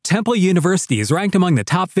Temple University is ranked among the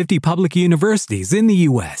top 50 public universities in the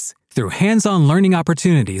U.S. Through hands-on learning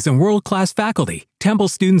opportunities and world-class faculty, Temple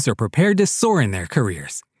students are prepared to soar in their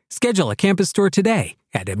careers. Schedule a campus tour today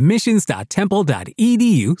at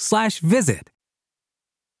admissions.temple.edu/visit.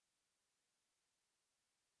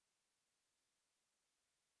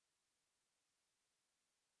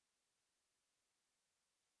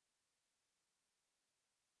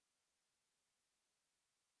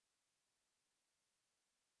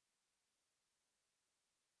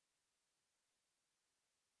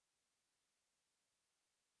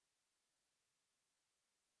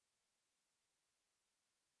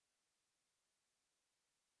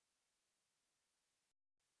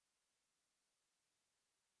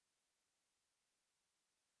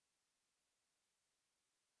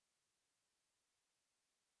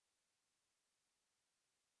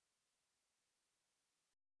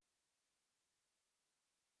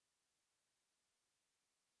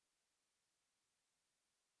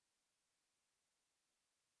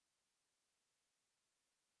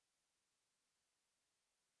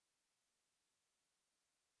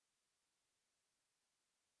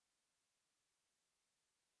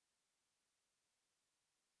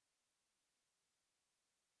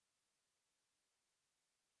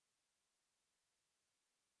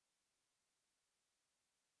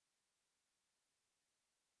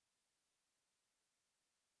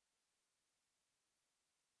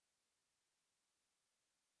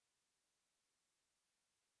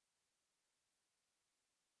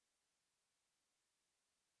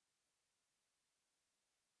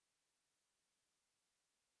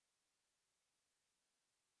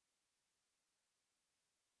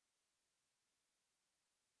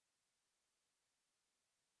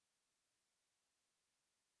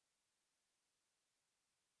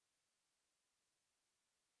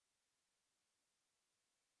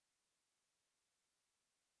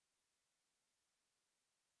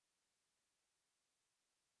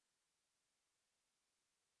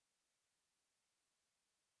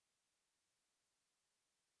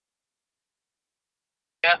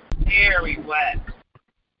 Yep, very wet.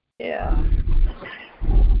 Yeah.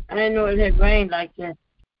 I didn't know it had rained like that.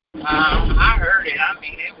 I heard it. I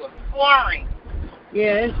mean, it was pouring.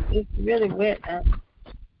 Yeah, it's really wet.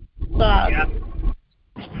 Clouds.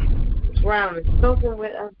 Yep. Ground is soaking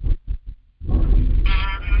wet.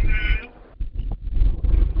 Mm-hmm.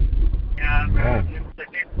 Yeah, there's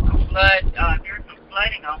some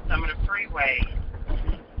flooding on some of the freeways.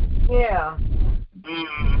 Yeah.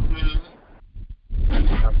 Mm-hmm.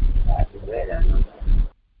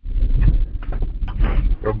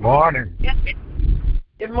 Good morning. Yep.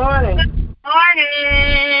 Good morning. Good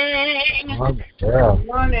morning. Yeah. Good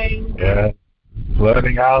morning. Yeah.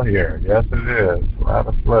 Flooding out here. Yes, it is. A lot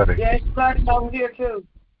of flooding. Yeah, it's flooding over here, too.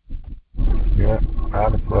 Yeah, a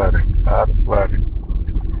lot of flooding.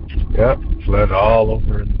 Yep, flooded all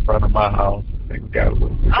over in front of my house. I think we got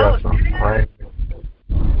some rain.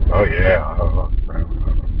 Oh, yeah.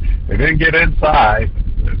 They didn't get inside,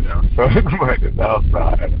 so it's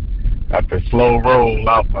outside. After a slow roll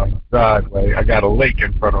out my driveway, I got a lake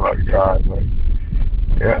in front of my driveway.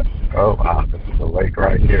 Yeah. Oh, wow. This is a lake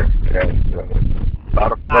right here. Yeah, a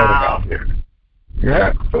lot of flooding out here.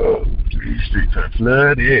 Yeah. Oh, these streets are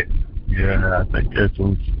flooded. Yeah, I think there's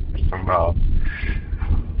some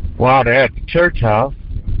water at the church house.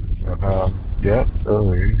 Yeah,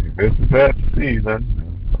 so this is that season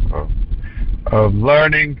of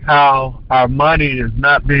learning how our money is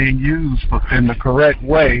not being used in the correct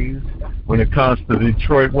ways when it comes to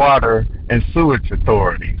Detroit Water and Sewage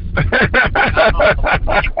Authorities. That's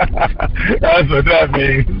what that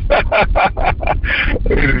means.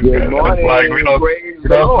 Good morning. Like we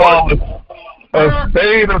don't call a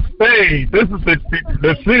spade a spade. This is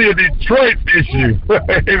the city of Detroit issue.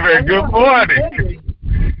 Amen. Good morning.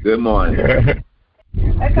 Good morning. That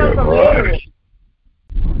comes from English.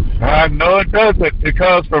 No, it doesn't. It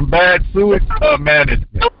comes from bad sewage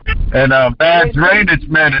management and bad drainage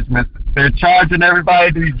management. They're charging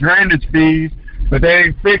everybody these drainage fees, but they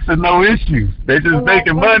ain't fixing no issues. They're just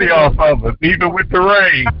making money off of us, even with the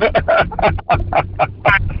rain.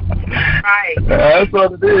 Right. That's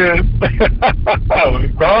what it is.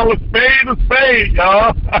 It's all a spade,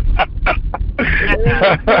 y'all.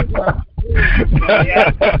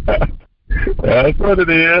 Yeah. That's what it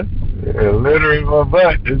is. Littering my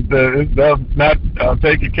butt is not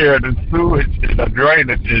taking care of the sewage and the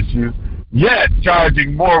drainage issues, yet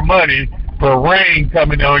charging more money for rain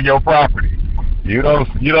coming on your property. You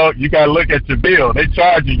gotta look at your bill. They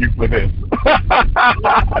charging you for this.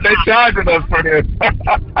 They charging us for this.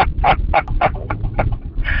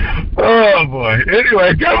 Oh, boy.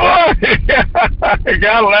 Anyway, good morning. I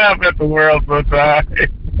gotta laugh at the world sometimes.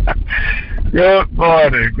 Good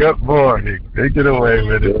morning. Good morning. Take it away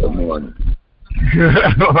with it. Good morning.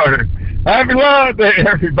 Good morning. Happy Love Day,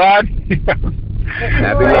 everybody.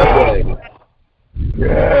 Happy Love Day.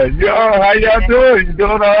 Yeah, how y'all doing? You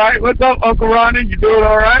doing all right? What's up, Uncle Ronnie? You doing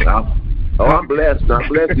all right? I'm blessed. I'm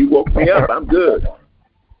blessed. You woke me up. I'm good.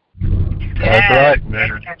 That's right,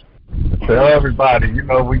 man. Tell everybody, you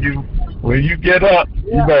know, when you get up,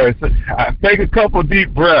 you better take a couple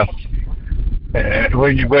deep breaths. And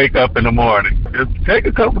when you wake up in the morning, just take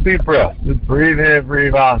a couple deep breaths. Just breathe in,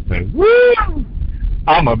 breathe out. Say, woo!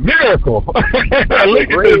 I'm a miracle. Look at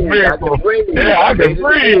this miracle. I can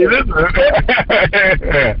breathe.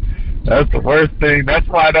 That's the worst thing. That's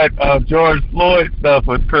why that George Floyd stuff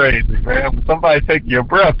was crazy, man. When somebody take your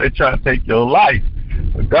breath, they try to take your life.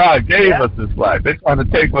 But God gave us this life. They're trying to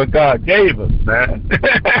take what God gave us, man.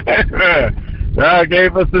 God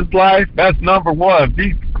gave us this life. That's number one.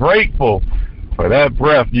 Be grateful for that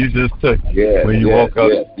breath you just took when you woke up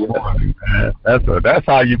this morning, man. That's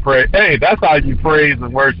how you pray. Hey, that's how you praise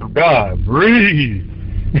and worship God. Breathe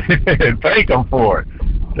and thank Him for it.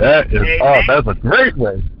 That's a great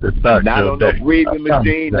way to start Not your on day. no breathing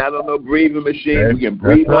machine. Not on no breathing machine. We can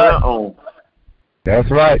breathe on our own.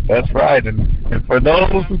 That's right. That's right. And for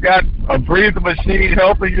those who got a breathing machine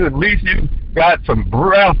helping you, at least you got some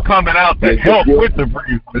breath coming out that help with the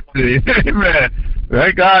breathing machine. Amen.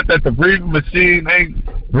 Thank God that the breathing machine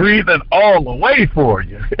ain't breathing all the way for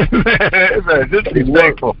you. Amen. Just be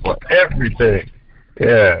thankful for everything.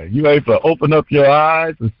 Yeah, you able to open up your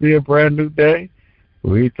eyes and see a brand new day.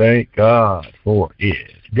 We thank God for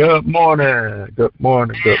it. Good morning. Good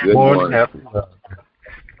morning. Good morning. Happy Love Day.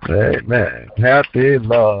 Amen. Happy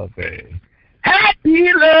Love Day.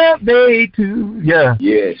 Happy Love Day to ya.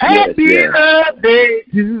 Yes. Happy Love Day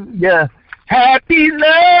to ya. Happy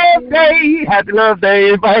Love Day. Happy Love Day.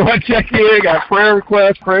 Everybody want to check in? Got prayer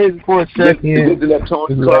requests, praise reports, check in. Listen to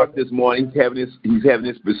Tony Clark this morning. He's having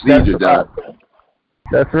his procedure done.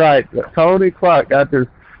 That's right. Tony Clark got this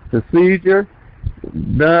procedure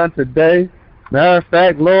done today. Matter of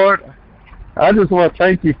fact, Lord, I just want to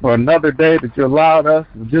thank you for another day that you allowed us.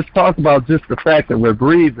 Just talk about just the fact that we're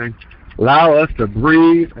breathing. Allow us to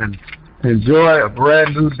breathe and enjoy a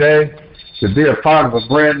brand new day, to be a part of a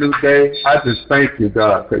brand new day. I just thank you,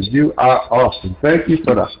 God, because you are awesome. Thank you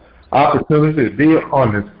for the opportunity to be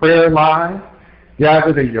on this prayer line,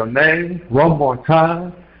 gathered in your name one more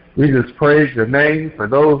time. We just praise your name for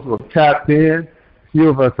those who have tapped in. A few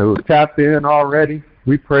of us who have tapped in already.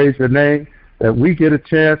 We praise your name that we get a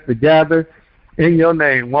chance to gather in your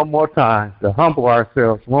name one more time, to humble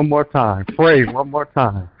ourselves one more time, pray one more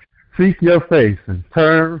time, seek your face and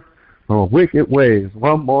turn from wicked ways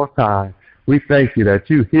one more time. We thank you that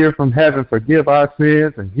you hear from heaven, forgive our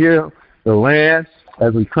sins, and heal the land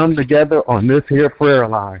as we come together on this here prayer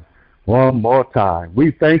line one more time.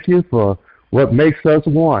 We thank you for what makes us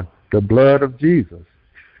one, the blood of Jesus.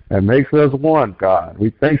 That makes us one, God.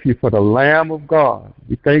 We thank you for the Lamb of God.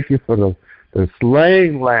 We thank you for the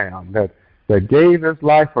slain Lamb that gave his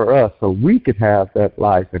life for us so we could have that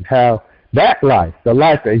life and have that life, the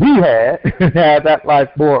life that he had, and have that life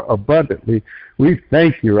more abundantly. We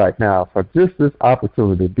thank you right now for just this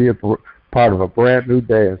opportunity to be a part of a brand new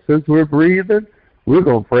day. And since we're breathing, we're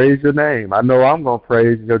going to praise your name. I know I'm going to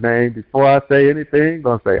praise your name. Before I say anything, I'm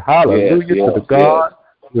going to say hallelujah to the God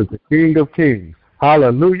who is the King of Kings.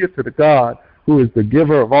 Hallelujah to the God who is the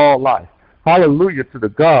giver of all life. Hallelujah to the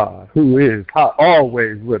God who is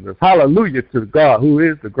always with us. Hallelujah to the God who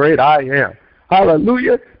is the great I am.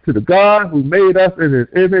 Hallelujah to the God who made us in his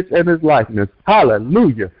image and his likeness.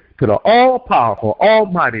 Hallelujah to the all-powerful,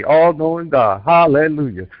 almighty, all-knowing God.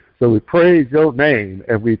 Hallelujah. So we praise your name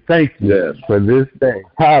and we thank you for this day.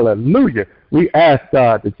 Hallelujah. We ask,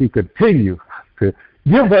 God, that you continue to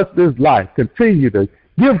give us this life. Continue to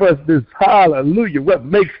give us this, hallelujah, what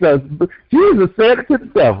makes us. Jesus said it to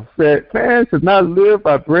the devil, said, man should not live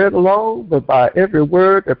by bread alone, but by every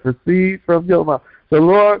word that proceeds from your mouth. So,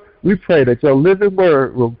 Lord, we pray that your living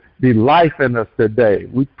word will be life in us today.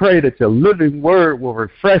 We pray that your living word will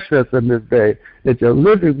refresh us in this day, that your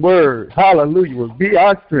living word, hallelujah, will be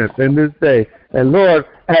our strength in this day. And, Lord,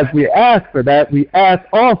 as we ask for that, we ask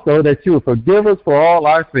also that you will forgive us for all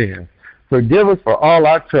our sins. Forgive us for all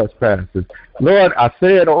our trespasses. Lord, I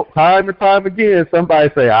say it time and time again. Somebody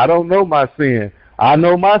say, I don't know my sin. I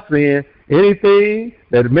know my sin. Anything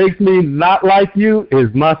that makes me not like you is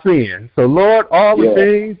my sin. So, Lord, all the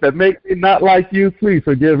things that make me not like you, please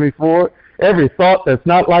forgive me for it. Every thought that's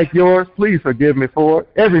not like yours, please forgive me for it.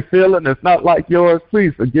 Every feeling that's not like yours,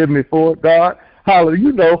 please forgive me for it, God. Hallelujah.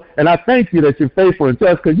 You know, and I thank you that you're faithful and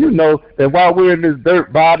just because you know that while we're in this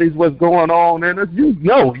dirt bodies, what's going on in us, you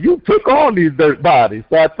know, you took on these dirt bodies.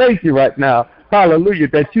 So I thank you right now, hallelujah,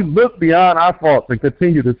 that you look beyond our faults and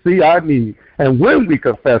continue to see our need. And when we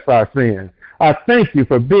confess our sins, I thank you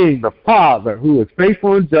for being the Father who is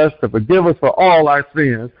faithful and just to forgive us for all our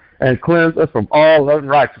sins and cleanse us from all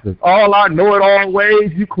unrighteousness. All our know-it-all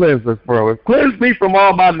ways, you cleanse us from. Cleanse me from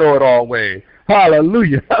all my know-it-all ways.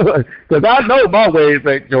 Hallelujah. Because I know my ways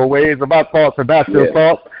ain't your ways, and my thoughts are not your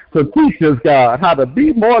thoughts. So teach us, God, how to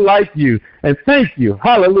be more like you. And thank you,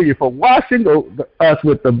 hallelujah, for washing us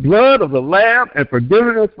with the blood of the Lamb and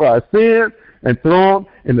forgiving us for our sins and throw them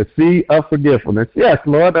in the sea of forgetfulness. Yes,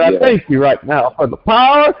 Lord, and I thank you right now for the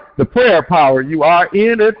power, the prayer power you are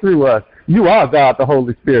in and through us. You are God, the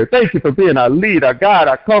Holy Spirit. Thank you for being our lead, our guide,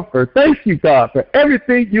 our comforter. Thank you, God, for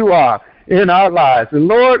everything you are in our lives. And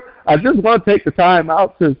Lord, I just want to take the time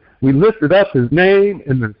out since we lifted up his name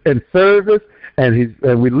in service, and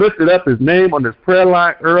we lifted up his name on this prayer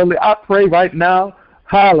line early. I pray right now,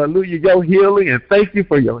 hallelujah, your healing, and thank you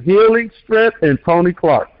for your healing strength in Tony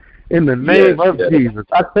Clark. In the name of Jesus.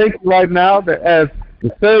 I thank you right now that as the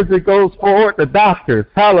surgery goes forward, the doctors,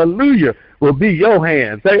 hallelujah, will be your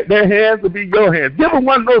hands. Their hands will be your hands. Give them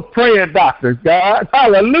one of those praying doctors, God,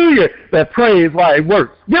 hallelujah, that prays while it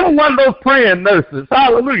works. Give them one of those praying nurses,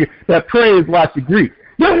 hallelujah, that prays while she greets.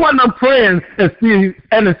 Give them one of them praying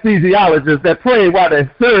anesthesiologists that pray while they're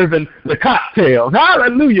serving the cocktails.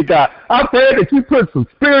 Hallelujah, God. I pray that you put some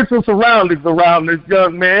spiritual surroundings around this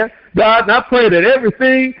young man, God, and I pray that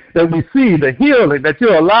everything that we see, the healing that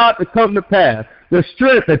you're allowed to come to pass, the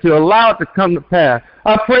strength that you're allowed to come to pass,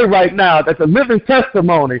 I pray right now that the living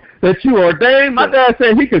testimony that you ordained, my dad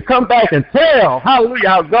said he could come back and tell, hallelujah,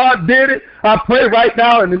 how God did it. I pray right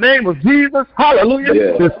now in the name of Jesus,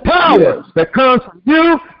 hallelujah, this power that comes from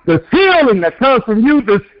you, this healing that comes from you,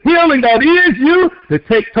 this healing that is you, to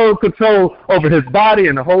take total control over his body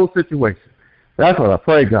and the whole situation. That's what I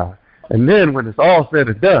pray, God. And then when it's all said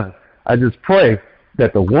and done, I just pray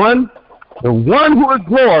that the one who is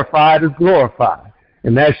glorified,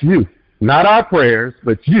 and that's you. Not our prayers,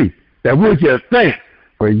 but you. That we'll give thanks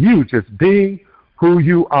for you just being who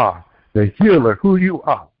you are, the healer who you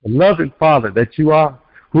are, the loving Father that you are,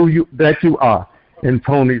 that you are in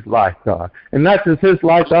Tony's life, God. And not just his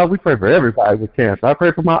life, God. We pray for everybody with cancer. I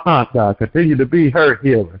pray for my aunt, God. Continue to be her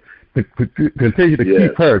healer. Continue to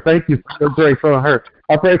keep her. Thank you for your grace on her.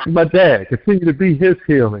 I pray for my dad. Continue to be his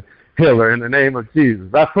healer in the name of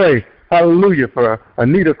Jesus. I pray, hallelujah, for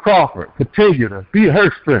Anita Crawford. Continue to be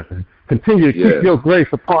her strength. Continue to keep your grace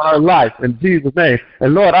upon her life in Jesus' name.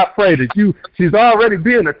 And Lord, I pray that she's already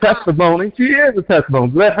being a testimony. She is a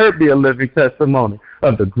testimony. Let her be a living testimony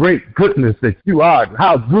of the great goodness that you are and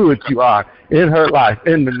how good you are in her life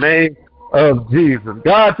in the name of Jesus.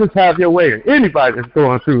 God, just have your way. Anybody that's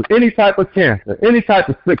going through any type of cancer, any type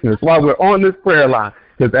of sickness while we're on this prayer line,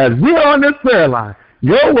 because as we're on this prayer line,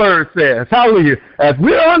 your word says, hallelujah, as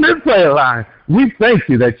we're on this prayer line, we thank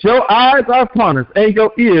you that your eyes are upon us and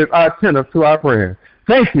your ears are attentive to our prayers.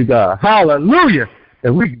 Thank you, God. Hallelujah.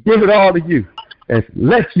 And we give it all to you and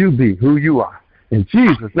let you be who you are. In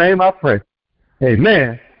Jesus' name I pray.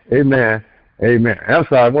 Amen. Amen. Amen. I'm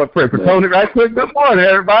sorry. I want to pray for Tony right quick. Good morning,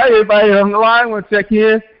 everybody. Everybody on the line want to check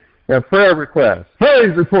in. Have prayer requests,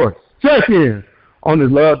 praise reports, check in on this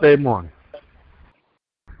Love Day morning.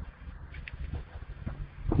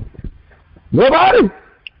 Nobody?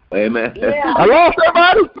 Amen. Yeah. I lost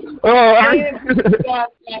everybody?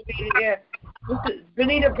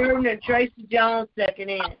 Benita Burton and Tracy Jones checking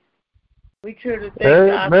in. We truly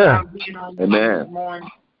thank God for being on this morning.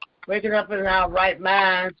 Waking up in our right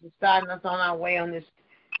minds and starting us on our way on this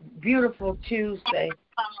beautiful Tuesday.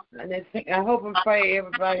 And I hope and pray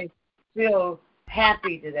everybody feel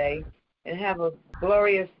happy today and have a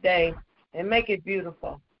glorious day and make it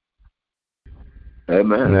beautiful.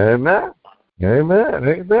 Amen. Amen. Amen.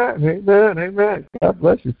 Amen. Amen. Amen. God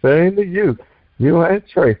bless you. Same to you. You and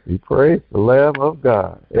Tracy. Praise the Lamb of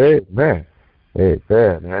God. Amen. Amen.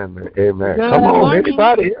 Amen. Amen. Come on,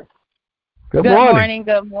 anybody here? Good morning.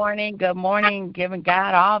 Good morning. Good morning. Giving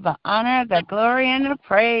God all the honor, the glory, and the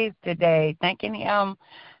praise today. Thanking him,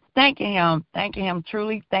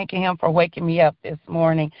 truly thanking him for waking me up this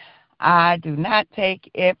morning. I do not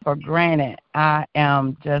take it for granted. I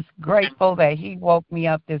am just grateful that he woke me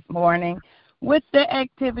up this morning with the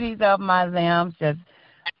activities of my limbs, just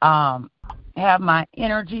have my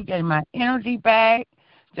energy, getting my energy back,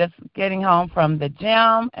 just getting home from the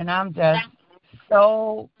gym, and I'm just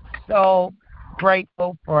so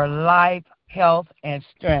grateful for life, health, and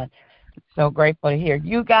strength. So grateful to hear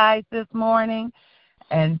you guys this morning,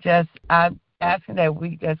 and just asking that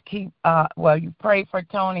we just keep, you pray for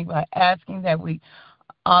Tony, but asking that we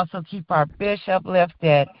also keep our bishop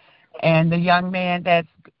lifted and the young man that's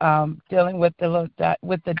dealing with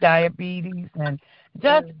the diabetes, and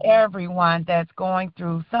just everyone that's going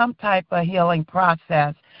through some type of healing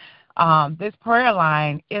process. This prayer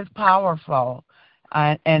line is powerful,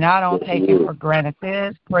 and I don't take it for granted.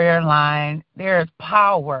 This prayer line, there is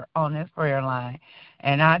power on this prayer line.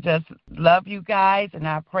 And I just love you guys, and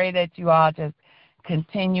I pray that you all just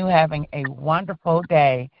continue having a wonderful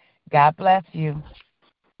day. God bless you.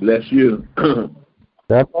 Bless you. God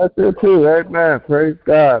bless you too. Amen. Praise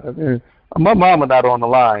God. I mean, my mama not on the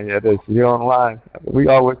line yet. Is she on the line? We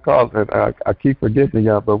always call it. I keep forgetting the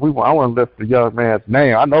young, but I want to lift the young man's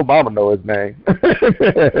name. I know mama know his name.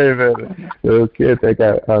 Amen. The kid that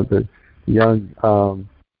got the young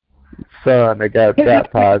son that got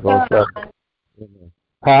baptized on Sunday.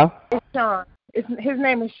 Huh? It's Sean. His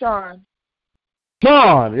name is Sean.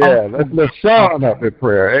 Sean, yeah. Let's lift Sean up in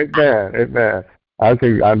prayer. Amen. Amen. I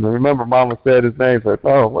remember Mama said his name. So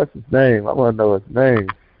I what's his name? I want to know his name.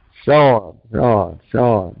 Sean. Yeah.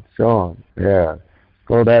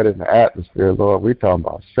 Throw that in the atmosphere, Lord. We're talking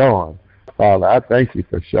about Sean. Father, I thank you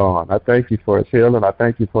for Sean. I thank you for his healing. I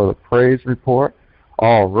thank you for the praise report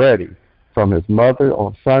already from his mother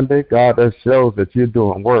on Sunday. God, that shows that you're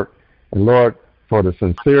doing work. And Lord, for the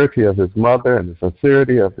sincerity of his mother and the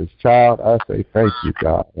sincerity of his child, I say thank you,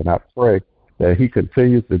 God. And I pray that he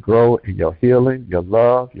continues to grow in your healing, your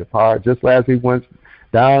love, your power. Just as he went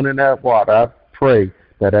down in that water, I pray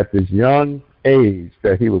that at this young age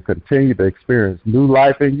that he will continue to experience new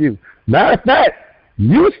life in you. Matter of fact,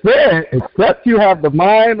 you said, except you have the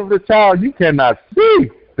mind of the child, you cannot see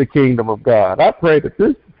the kingdom of God. I pray that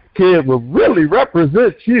this kid will really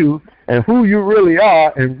represent you and who you really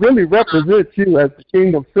are, and really represent you as the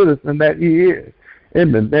kingdom citizen that he is.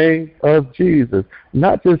 In the name of Jesus.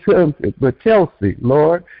 Not just him, but Chelsea,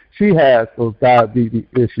 Lord. She has those diabetes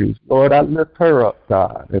issues. Lord, I lift her up,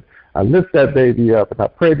 God. And I lift that baby up, and I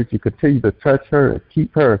pray that you continue to touch her and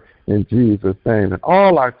keep her in Jesus' name. And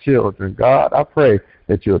all our children, God, I pray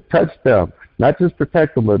that you'll touch them, not just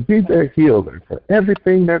protect them, but be their healer for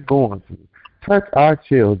everything they're going through. Touch our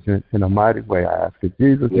children in a mighty way, I ask in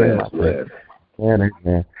Jesus' name. I pray.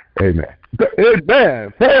 Amen. Amen.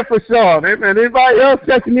 Amen. Prayer for Sean. Amen. Anybody else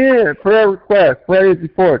checking in? Prayer requests, praise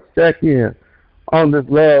reports, check in on this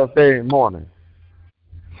Love Day morning.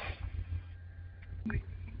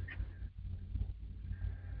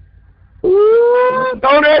 Ooh,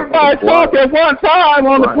 don't everybody talk at one time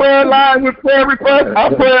on the prayer line with prayer requests.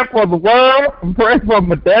 I'm praying for the world. I'm praying for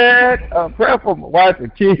my dad. I'm praying for my wife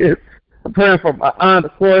and kids. I'm praying for my aunt,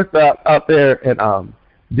 of course, out there in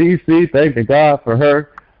D.C. Thanking God for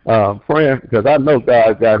her. Praying because I know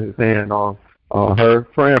God got his hand on her.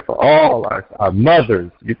 Praying for all our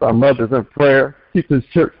mothers. Keep our mothers in prayer. Keep this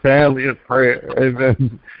church family in prayer.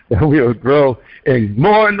 Amen. That we will grow and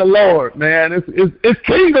more in the Lord, man. It's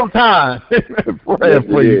kingdom time. Praying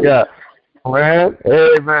for you, God. Man.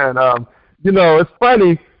 Amen. It's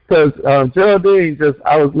funny. Because Geraldine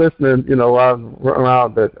I was listening, while I was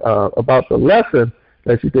around about the lesson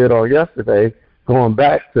that she did on yesterday, going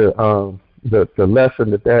back to the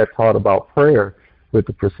lesson that Dad taught about prayer with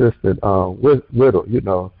the persistent widow.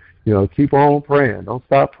 Keep on praying, don't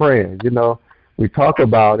stop praying. We talk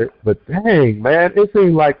about it, but dang, man, it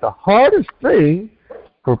seems like the hardest thing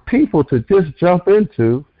for people to just jump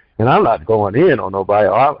into, and I'm not going in on nobody.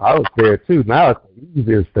 I was there too. Now it's the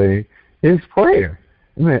easiest thing is prayer.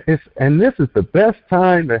 Man, and this is the best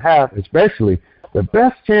time to have, especially the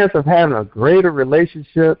best chance of having a greater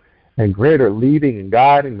relationship and greater leading and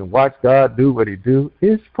guiding and watch God do what he do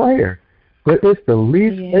is prayer. But it's the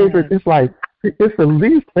least favorite. It's the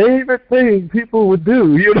least favorite thing people would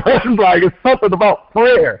do. It's something about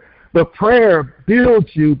prayer. But prayer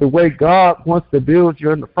builds you the way God wants to build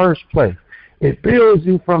you in the first place. It builds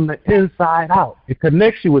you from the inside out. It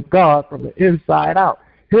connects you with God from the inside out.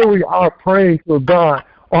 Here we are praying to God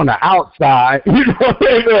on the outside,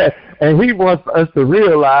 amen. And he wants us to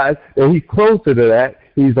realize that he's closer to that.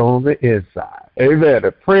 He's on the inside. Amen.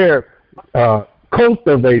 The prayer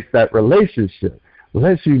cultivates that relationship,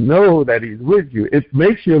 lets you know that he's with you. It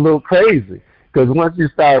makes you a little crazy because once you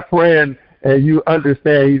start praying and you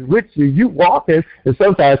understand he's with you, you walk in. And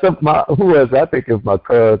sometimes, I think it was my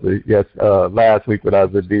cousin, last week when I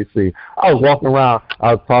was in D.C., I was walking around,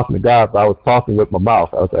 I was talking to God, but I was talking with my mouth.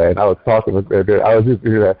 I was talking with I was just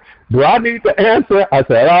doing that. Do I need to answer? I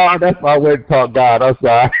said, that's my way to talk God. I'm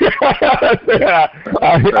sorry.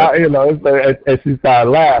 And she started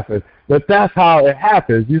laughing. But that's how it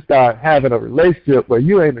happens. You start having a relationship where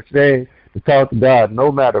you ain't ashamed to talk to God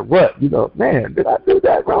no matter what. You know, man, did I do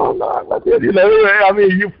that wrong? No, I did. You know, I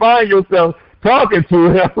mean, you find yourself talking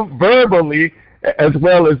to him verbally as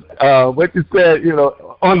well as what you said, you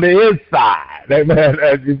know, on the inside, amen,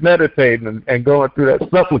 as you're meditating and going through that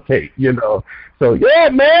supplicate, you know. So, yeah,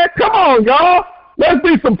 man, come on, y'all. Let's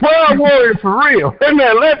be some prayer warriors for real.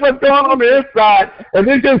 Amen. Let what's going on the inside and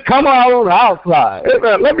then just come out on the outside.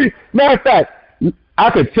 Amen. Matter of fact,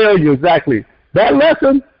 I could tell you exactly that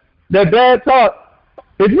lesson that Dad taught.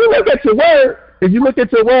 If you look at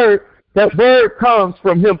your word, that word comes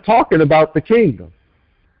from him talking about the kingdom.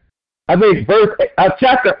 I think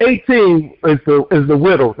chapter 18 is the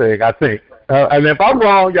widow thing, I think. And if I'm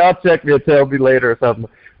wrong, y'all check me and tell me later or something.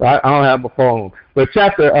 I don't have my phone. But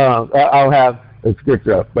I'll have the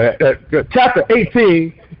scripture up. But chapter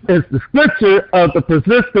 18 is the scripture of the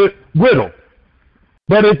persistent widow.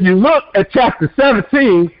 But if you look at chapter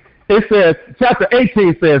 17, it says, chapter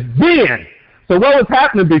 18 says, then. So what was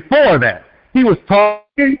happening before that? He was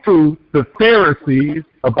talking to the Pharisees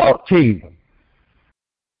about kingdom.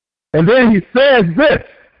 And then he says this.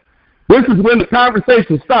 This is when the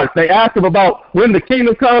conversation starts. They ask him about when the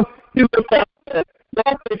kingdom comes. He looked at and said,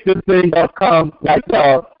 I think this thing will come like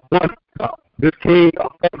y'all want to come. This king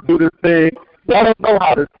will come do this thing. Y'all don't know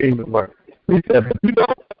how this kingdom works. He said, but you don't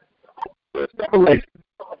know this revelation.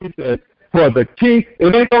 He said, for the king,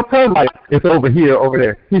 it ain't going to come like it's over here, over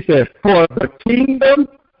there. He said, for the kingdom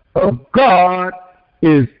of God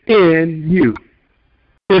is in you.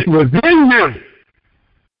 It's within you.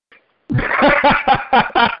 I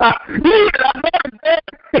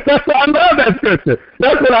love that scripture.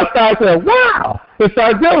 That's when I started saying, wow. And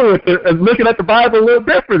started dealing with it and looking at the Bible a little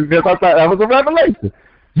different because I thought that was a revelation.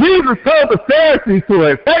 Jesus told the Pharisees to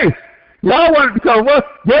their face, y'all want it to come what?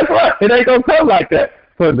 Guess what? It ain't going to come like that.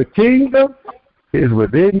 For the kingdom is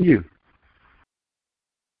within you.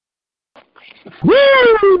 Woo!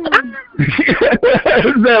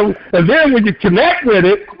 And then when you connect with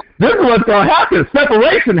it, this is what's going to happen.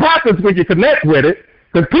 Separation happens when you connect with it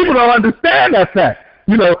because people don't understand that fact.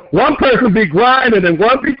 You know, one person be grinding and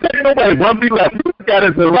one be taken away, one be left. You look at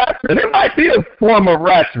it as a rapture. And it might be a form of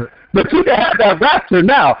rapture, but you can have that rapture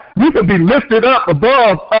now. You can be lifted up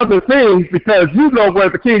above other things because you know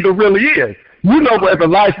where the kingdom really is. You know where the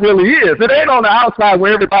life really is. It ain't on the outside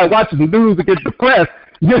where everybody watches the news and gets depressed.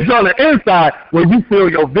 It's on the inside where you feel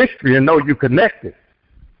your victory and know you connected.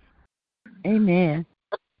 Amen.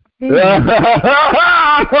 All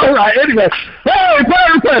right, anyway. Hey,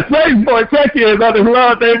 praise boy, check in on the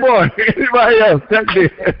Lord Day boy. Anybody else? Check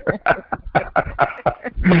in.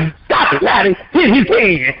 Stop it, Laddie. He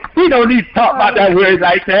can. He don't need to talk about that word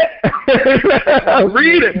like that.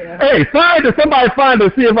 Read it. Hey, somebody find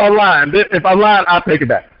it, see if I'm lying. If I'm lying, I'll take it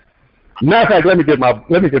back. Matter of fact, let me get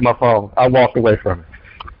my phone. I walked away from it.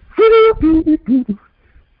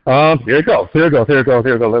 Here it goes.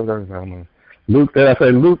 Luke, did I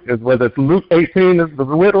say Luke? Whether it's Luke 18 is the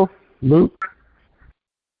widow? Luke?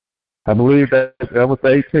 I believe that was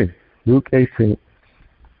 18. Luke 18.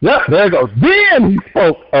 Yep, there it goes. Then he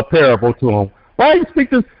spoke a parable to him. Why you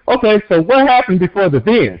speak this? Okay, so what happened before the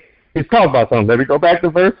then? He's talking about something. Let me go back to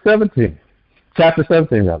verse 17. Chapter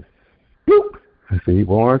 17, rather. He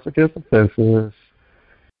warns against offenses.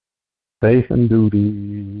 Faith and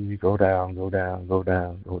duty. Go down.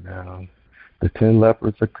 The 10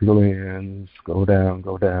 lepers are cleansed. Go down.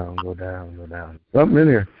 Something in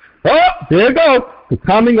here. Oh, there it goes. The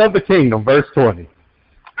coming of the kingdom, verse 20.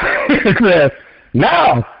 It says,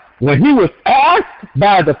 now, when he was asked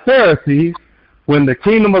by the Pharisees when the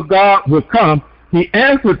kingdom of God would come, he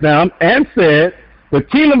answered them and said, the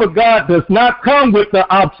kingdom of God does not come with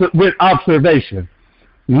observation,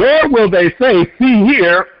 nor will they say, see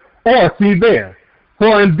here or see there.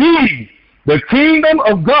 For indeed, the kingdom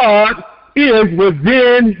of God is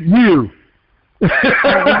within you.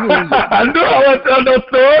 I knew I went to that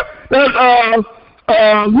story. That's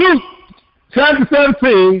Luke chapter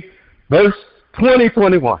 17, verse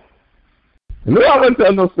 20-21. I knew I went to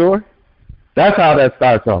that story. That's how that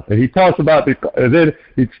starts off. And he talks about and then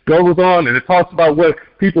he goes on and it talks about what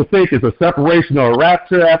people think is a separation or a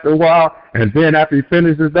rapture after a while. And then after he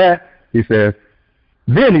finishes that, he says,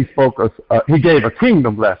 then he gave a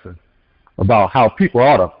kingdom lesson about how people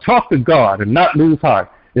ought to talk to God and not lose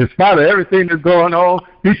heart. In spite of everything that's going on,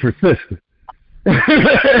 be persistent.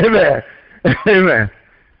 Amen.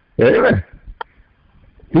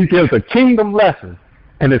 He gives a kingdom lesson.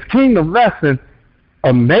 And his kingdom lesson,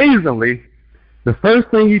 amazingly, the first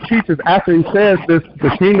thing he teaches after he says this, the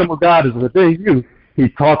kingdom of God is within you, he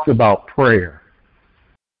talks about prayer.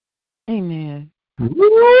 Amen.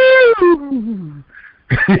 Woo!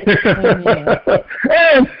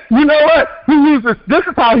 And you know what? This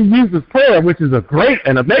is how he uses prayer, which is a great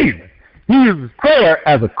and amazing. He uses prayer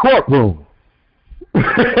as a courtroom. He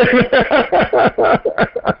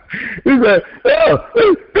said,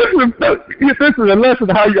 this is a lesson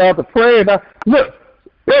how you ought to pray. Now, look,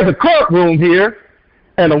 there's a courtroom here,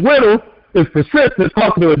 and a widow is persistent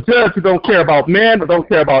talking to a judge who don't care about man, don't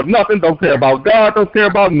care about nothing, don't care about God, don't care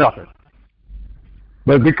about nothing.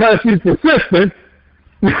 But because she's persistent,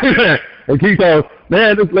 and he goes,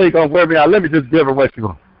 man, this lady gonna wear me out. Let me just give her what she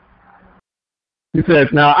wants. He says,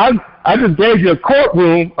 now I just gave you a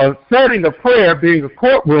courtroom, a setting of prayer being a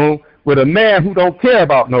courtroom with a man who don't care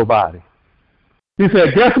about nobody. He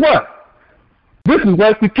said, guess what? This is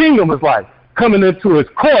what the kingdom is like, coming into his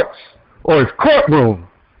courts or his courtroom,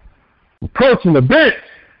 approaching the bench.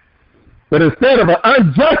 But instead of an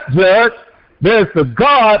unjust judge, there's the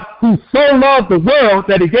God who so loved the world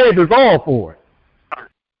that he gave his all for it.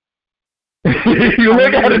 You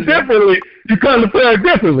look at it differently, you come to prayer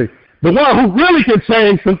differently. The one who really can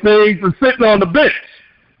change some things is sitting on the bench.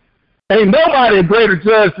 Ain't nobody a greater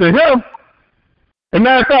judge than him. As a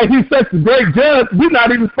matter of fact, he's such a great judge, we're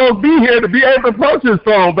not even supposed to be here to be able to approach his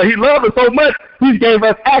throne. But he loved us so much, he gave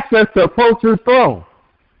us access to approach his throne.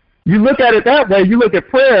 You look at it that way, you look at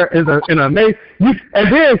prayer as an amazing,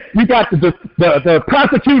 and then you got the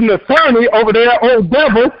prosecuting attorney over there, old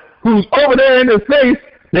devil, who's over there in his face.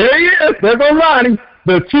 There he is, there goes Lonnie,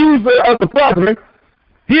 the accuser of the brethren.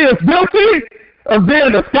 He is guilty of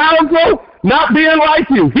being a scoundrel, not being like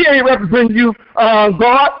you. He ain't representing you,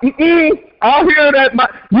 God. I'll hear that.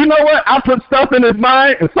 You know what? I put stuff in his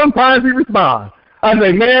mind, and sometimes he responds. I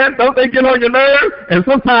say, man, don't they get on your nerves? And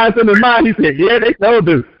sometimes in his mind he said, yeah, they so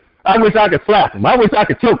do. I wish I could slap him. I wish I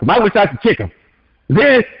could choke him. I wish I could kick him.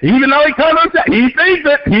 Then, even though he thinks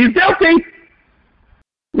that he's guilty.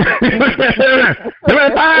 Every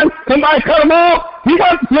time somebody cut him off, he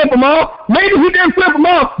wanted to flip him off. Maybe he didn't flip him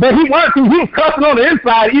off, but he wanted to. He was cussing on the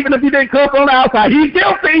inside, even if he didn't cuss on the outside. He's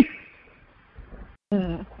guilty.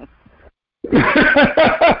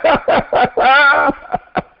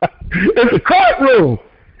 It's a courtroom,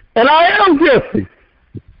 and I am guilty.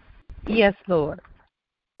 Yes, Lord.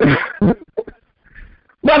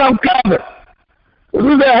 But I'm covered. He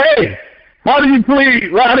said, hey, how do you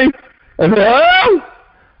plead, Ronnie? I said, oh,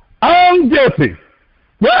 I'm guilty.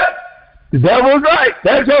 What? The devil was right.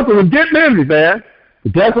 That joker was getting in me, man.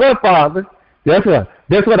 But guess what, Father? Guess what?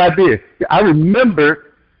 Guess what I did? I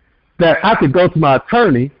remembered that I could go to my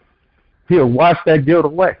attorney. He'll wash that guilt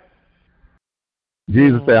away.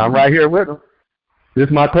 Jesus said, I'm right here with him. This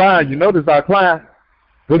is my client. You know this is our client.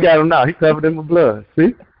 Look at him now. He covered in my blood.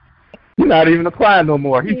 See? He's not even a client no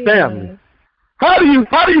more. He's family. How do you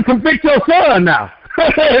convict your son now?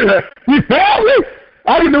 He's family?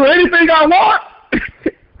 I can do anything I want.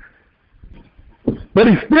 But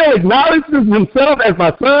he still acknowledges himself as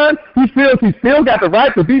my son. He feels he still got the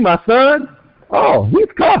right to be my son. Oh,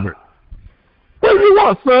 he's covered. What do you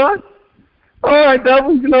want, son? All right,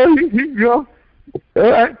 devil, you know,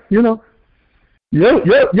 all right, you know. Your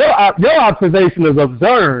observation is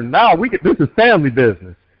observed. Now this is family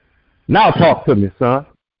business. Now talk to me, son.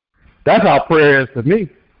 That's how prayer is to me.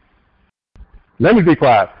 Let me be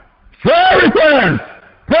quiet. Prayer returns.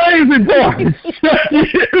 Praise and voice.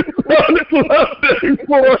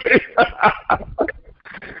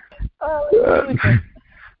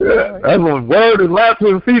 That's what word is life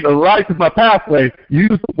to the feet, a light is my pathway. Use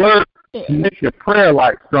the word to make your prayer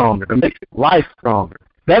life stronger, to make your life stronger.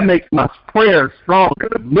 That makes my prayer stronger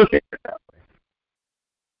to look at it that way.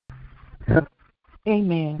 Yeah.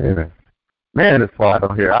 Amen. Amen. Man, it's quiet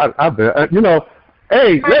on here. I bet, you know,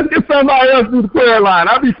 hey, let's get somebody else through the prayer line.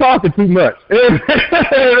 I be talking too much.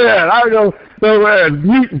 I go somewhere and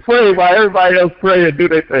mute and pray while everybody else pray and do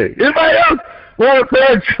their thing. Anybody else want to pray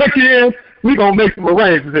and check in? We're going to make some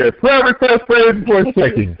arrangements here. Prayer request, prayer before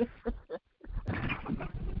check in.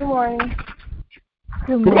 Good morning.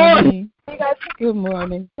 Good morning. Hey guys. Good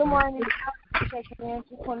morning. Good morning. Checking in.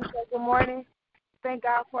 Just want to say good morning. Thank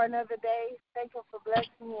God for another day. Thank Him for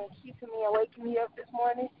blessing me and keeping me and waking me up this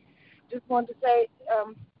morning. Just wanted to say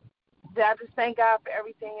that I just thank God for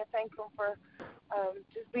everything and thank Him for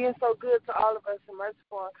just being so good to all of us and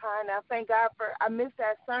merciful and kind. I thank God I missed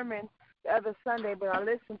that sermon the other Sunday, but I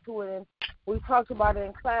listened to it and we talked about it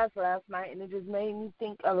in class last night, and it just made me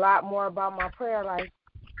think a lot more about my prayer life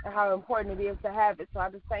and how important it is to have it. So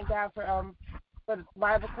I just thank God for the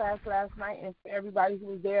Bible class last night and for everybody who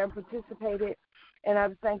was there and participated. And I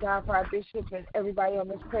just thank God for our bishop and everybody on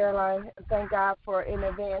this prayer line. And thank God for in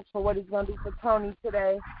advance for what He's going to do for Tony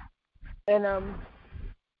today. And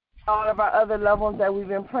all of our other loved ones that we've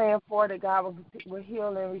been praying for, that God will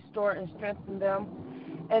heal and restore and strengthen them.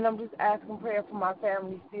 And I'm just asking prayer for my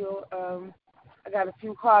family still. I got a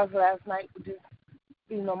few calls last night, but just,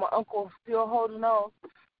 my uncle's still holding on,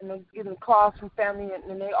 and I'm getting calls from family,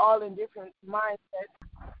 and they all in different mindsets.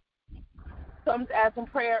 So I'm just asking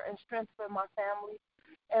prayer and strength for my family.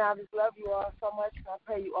 And I just love you all so much, and I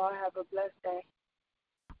pray you all have a blessed day.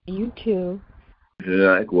 You too.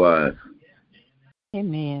 Likewise.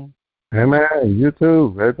 Amen. Amen. You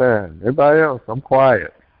too. Amen. Everybody else, I'm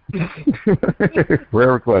quiet.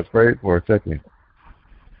 Prayer request. Pray for a second.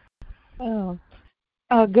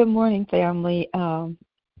 Good morning, family. I'm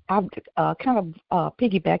kind of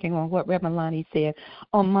piggybacking on what Reverend Lonnie said.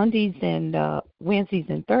 On Mondays and Wednesdays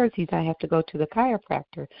and Thursdays, I have to go to the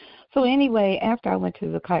chiropractor. So anyway, after I went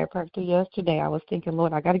to the chiropractor yesterday, I was thinking,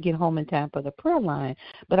 Lord, I got to get home in time for the prayer line,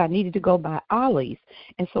 but I needed to go by Ollie's.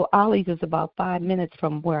 And so Ollie's is about 5 minutes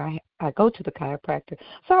from where I go to the chiropractor.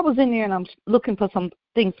 So I was in there, and I'm looking for some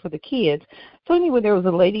things for the kids. So anyway, there was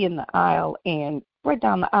a lady in the aisle, and right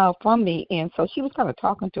down the aisle from me, and so she was kind of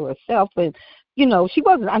talking to herself, and she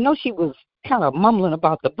wasn't, I know she was kind of mumbling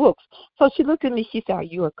about the books. So she looked at me, she said, "Are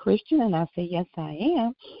you a Christian?" And I said, "Yes, I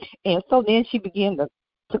am." And so then she began to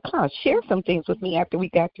kind of share some things with me after we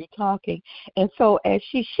got through talking. And so as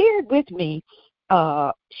she shared with me,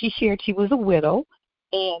 she shared she was a widow,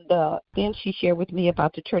 and then she shared with me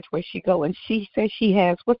about the church where she go, and she said she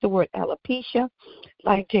has, what's the word, alopecia,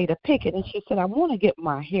 like Jada Pinkett. And she said, "I want to get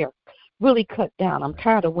my hair really cut down. I'm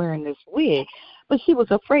tired of wearing this wig." But she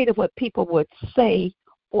was afraid of what people would say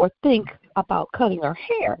or think about cutting her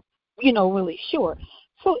hair, really short.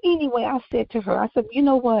 So anyway, I said to her, I said, "You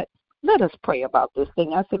know what? Let us pray about this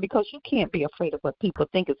thing." I said, because you can't be afraid of what people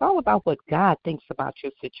think. It's all about what God thinks about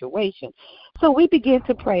your situation. So we began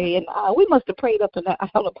to pray, and we must have prayed up in the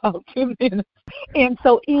aisle about 10 minutes. And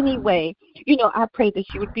so anyway, I prayed that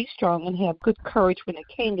she would be strong and have good courage when it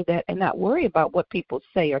came to that and not worry about what people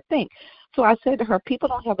say or think. So I said to her, people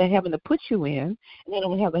don't have a heaven to put you in, and they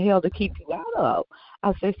don't have a hell to keep you out of.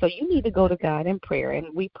 I said, so you need to go to God in prayer.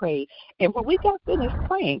 And we prayed. And when we got finished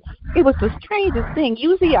praying, it was the strangest thing.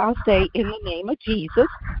 Usually I'll say, "In the name of Jesus."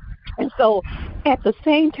 And so at the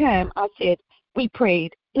same time, I said, we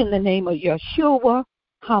prayed, "In the name of Yeshua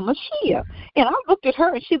HaMashiach." And I looked at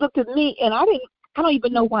her, and she looked at me, and I don't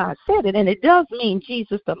even know why I said it. And it does mean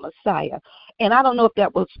Jesus the Messiah. And I don't know if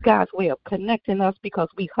that was God's way of connecting us, because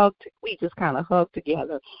we just kind of hugged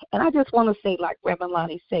together. And I just want to say, like Reverend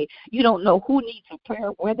Lonnie say, you don't know who needs a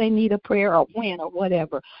prayer, where they need a prayer, or when, or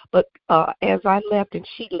whatever. But as I left and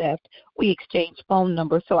she left, we exchanged phone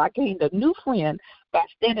numbers. So I gained a new friend by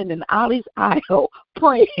standing in Ollie's aisle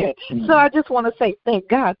praying. So I just want to say thank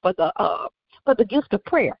God for the gift of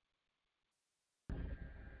prayer.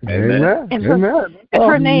 Amen. And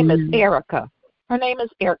her name is Erica. Her name is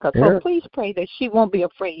Erica. So please pray that she won't be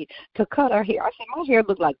afraid to cut her hair. I said, my hair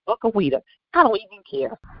looks like buckwheat. I don't even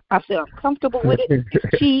care. I said, I'm comfortable with it.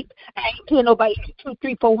 It's cheap. I ain't paying nobody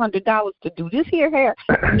 $200, $300, $400 to do this hair.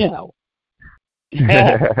 No.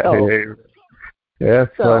 That's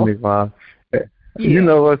funny, Mom. Yeah. You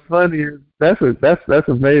know what's funny is that's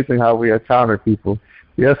amazing how we encounter people.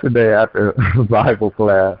 Yesterday after Bible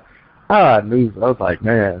class, I was like,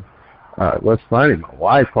 man, what's funny, my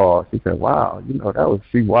wife called. She said, wow,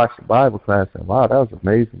 she watched the Bible class and wow, that was an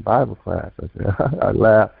amazing Bible class. I said, I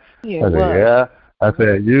laughed. Yeah, I said, yeah. I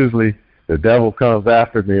said, usually the devil comes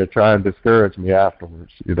after me and try and discourage me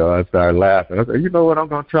afterwards. I started laughing. I said, you know what, I'm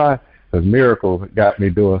going to try. Because Miracle got me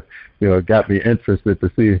got me interested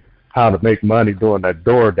to see how to make money doing that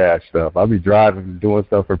DoorDash stuff. I'll be driving and doing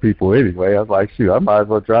stuff for people anyway. I was like, shoot, I might as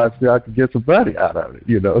well drive so I can get some money out of it,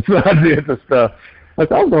 So I did the stuff. I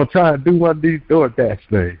said, I'm going to try and do one of these DoorDash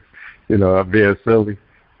things. I'm being silly.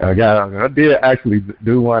 I did actually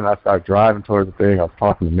do one. I started driving towards the thing. I was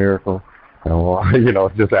talking to Miracle.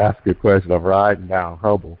 And, just asking a question. I'm riding down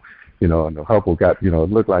Hubble, and the Hubble got, it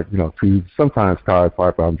looked like, two sometimes cars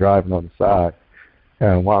parked, but I'm driving on the side.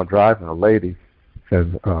 And while I'm driving, a lady is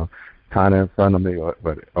kind of in front of me,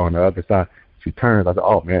 but on the other side, she turns. I said,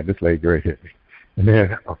 oh, man, this lady great hit me. And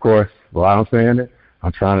then, of course, while I'm saying it,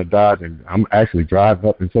 I'm trying to dodge, and I'm actually driving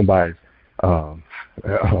up in somebody's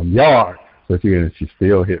yard. So she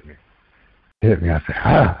still hit me. I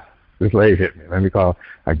said, this lady hit me. Let me call.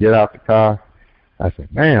 I get out the car. I said,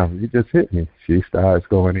 ma'am, you just hit me. She starts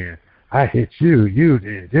going in. I hit you. You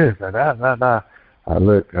did this. I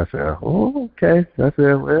looked. I said, oh, okay. I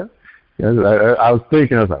said, well, I was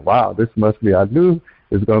thinking, I was like, wow, this must be, I knew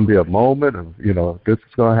it was going to be a moment of, this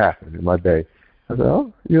is going to happen in my day. I said,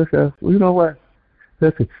 oh, well, you know what?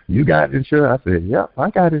 Listen, you got insurance? I said, yep, I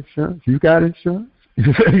got insurance. You got insurance?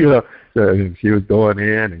 You know, so she was going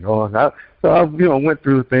in and going out. So I, you know, went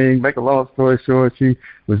through the thing. Make a long story short, she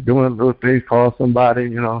was doing little things, called somebody,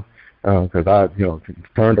 you know, because I, you know,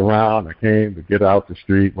 turned around. I came to get out the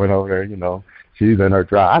street, went over there, you know. She's in her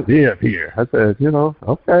drive. I live here. I said, you know,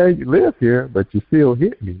 okay, you live here, but you still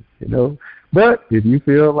hit me, you know. But if you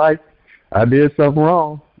feel like I did something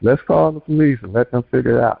wrong, let's call the police and let them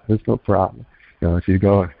figure it out. There's no problem. You know, she's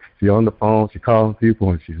on the phone, she's calling people,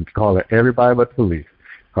 and she's calling everybody but the police.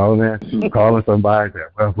 Calling somebody.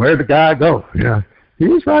 Well, where'd the guy go? Yeah, he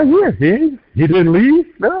was right here. He didn't leave.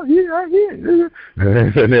 No, he's right here.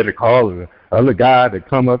 And then they call the other guy that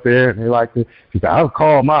come up there, and they like to. She said, "I'll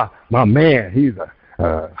call my man. He's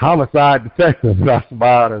a homicide detective." And I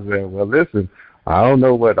smiled and said, "Well, listen, I don't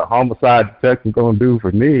know what a homicide detective gonna do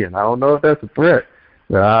for me, and I don't know if that's a threat.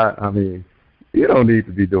 But I mean, you don't need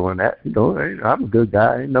to be doing that. You know, I'm a good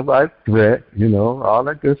guy. Ain't nobody's threat. You know, all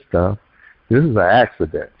that good stuff. This is an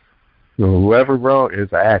accident. So whoever wrote is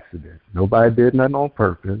an accident. Nobody did nothing on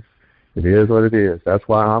purpose. It is what it is. That's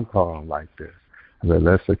why I'm calling like this. I said,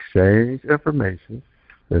 let's exchange information.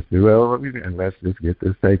 Let's do it, and let's just get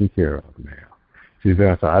this taken care of now." She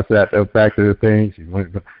said, so I sat there back to the thing. She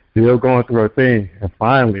went still going through her thing, and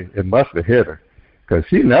finally it must have hit her because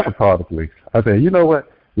she never called the police. I said, you know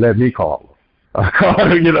what? Let me call her. I called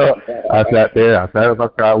her, you know. I sat there. I sat in my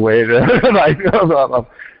car, waited, like,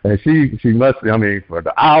 and she must. I mean, for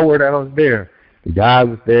the hour that I was there, the guy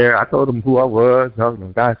was there. I told him who I was.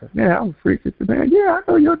 The guy said, "Man, I was freaking, man. Yeah, I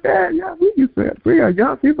know your dad. Yeah, we used to we are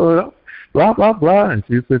young people, you know, blah blah blah." And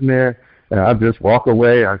she's sitting there, and I just walk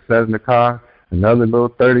away. I sat in the car. Another little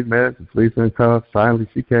 30 minutes, the policeman comes. Finally,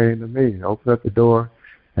 she came to me, opened up the door,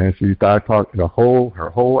 and she started talking. Her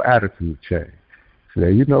whole attitude changed. She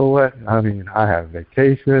said, "You know what? I mean, I have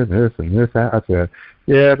vacation, this and this." I said,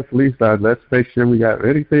 "Yeah, the police died. Let's make sure we got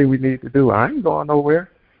anything we need to do. I ain't going nowhere.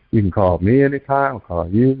 You can call me anytime. I'll call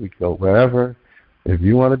you. We can go wherever. If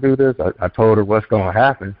you want to do this," I told her what's going to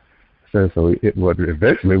happen. I said, so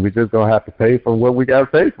eventually we just going to have to pay for what we got to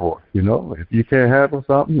pay for. You know, if you can't handle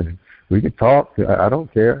something, and we can talk. I don't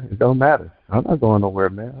care. It don't matter. I'm not going nowhere,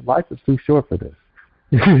 man. Life is too short for this."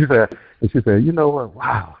 She said, "You know what?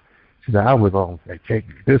 Wow." She said, "I was on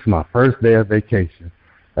vacation. This is my first day of vacation."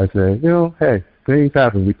 I said, "You know, hey, things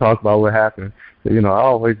happen." We talked about what happened. So, you know, I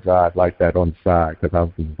always drive like that on the side because I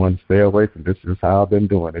want to stay away from this. This is how I've been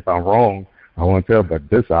doing. If I'm wrong, I want to tell, but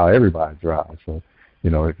this is how everybody drives. So, you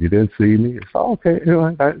know, if you didn't see me, it's all okay. You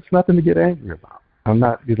know, it's nothing to get angry about. I'm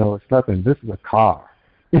not, you know, it's nothing. This is a car.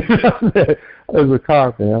 It's a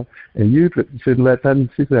car, man. And you shouldn't let nothing.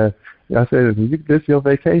 She said, I said, this your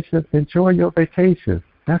vacation? Enjoy your vacation.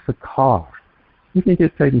 That's a car. You can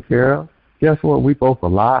get taken care of. Guess what? We both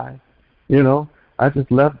alive. You know, I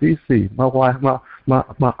just left D.C. My wife, my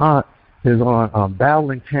aunt is on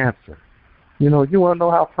battling cancer. You know, you want to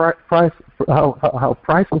know how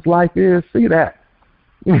priceless life is? See that.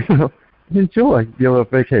 You know, enjoy your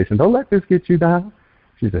vacation. Don't let this get you down.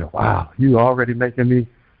 She said, "Wow, you already making me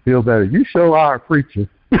feel better. You sure are a preacher."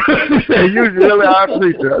 She said, "You really are a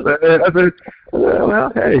preacher." I said,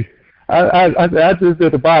 "Well, hey." I just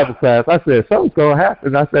did a Bible class. I said, something's going to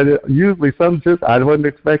happen. I said, usually I wasn't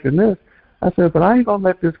expecting this. I said, but I ain't going to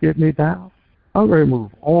let this get me down. I'm ready to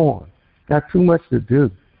move on. Got too much to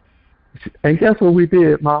do. And guess what we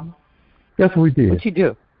did, Mama? Guess what we did? What you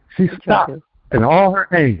do? She stopped in all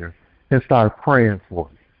her anger and started praying for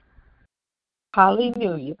me.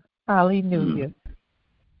 Hallelujah. Hallelujah.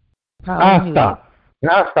 I stopped.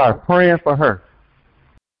 And I started praying for her.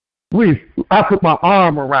 I put my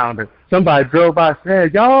arm around her. Somebody drove by and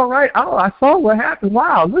said, "Y'all all right?" "Oh, I saw what happened.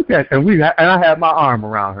 Wow, look at it." And I had my arm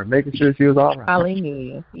around her, making sure she was all right.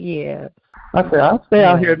 Hallelujah. Yeah. I said, "I'll stay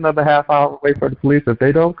out here another half hour, wait for the police. If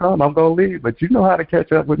they don't come, I'm going to leave. But you know how to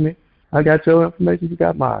catch up with me. I got your information. You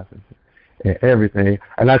got mine. And everything."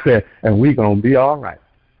 And I said, "And we going to be all right."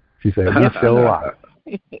 She said, "We sure are."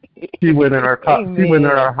 She went in her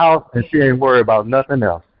house, and she ain't worried about nothing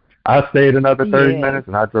else. I stayed another 30 minutes,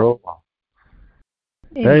 and I drove off.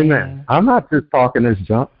 Amen. I'm not just talking this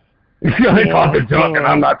junk. You ain't talking junk, and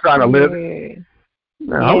I'm not trying to live it.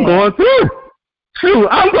 Man, I'm going through. Shoot,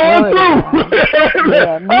 I'm going through.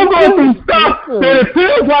 I'm going through stuff that it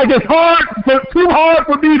feels like it's too hard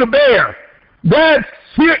for me to bear. That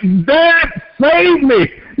saved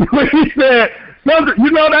me. When he said,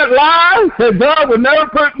 you know that lie that God would never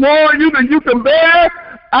put more on you than you can bear?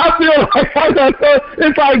 I feel like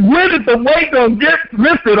it's like, when did the weight gonna get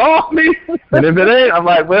lifted off me? And if it ain't, I'm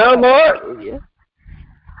like, well, Lord,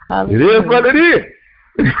 it is what it is.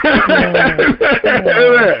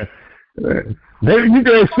 Maybe you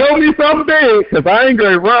can show me something big, because I ain't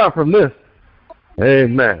going to run from this.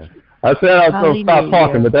 Amen. I said I was going to stop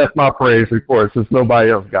talking, but that's my praise report since nobody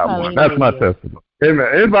else got one. That's my testimony. Amen.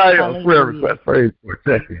 Anybody else prayer request, praise report,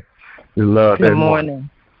 check in. We love that. Good morning.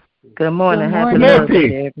 Good morning. Happy birthday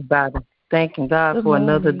to everybody. Thanking God for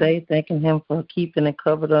another day. Thanking Him for keeping and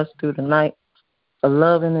covering us through the night, for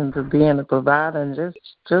loving and for being a provider. And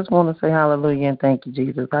just want to say hallelujah and thank you,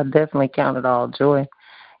 Jesus. I definitely count it all joy.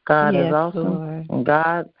 God is awesome, Lord. And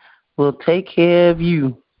God will take care of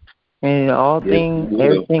you. And all things,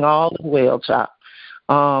 everything, all is well, child.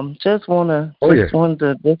 Just was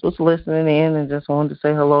listening in and just wanted to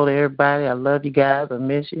say hello to everybody. I love you guys. I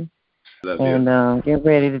miss you. And get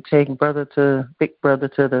ready to take big brother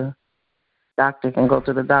to the doctor. Can go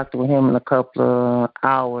to the doctor with him in a couple of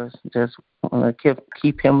hours. Just want to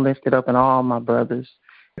keep him lifted up and all my brothers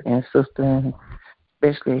and sisters,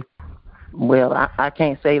 especially. Well, I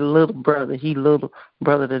can't say little brother. He little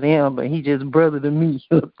brother to them, but he just brother to me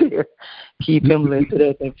up there. Keep him lifted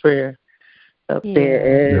up in prayer up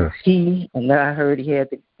there. As he, and I heard he had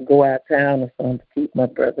to go out of town or something to keep my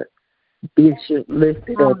brother Bishop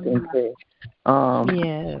lifted up in prayer. I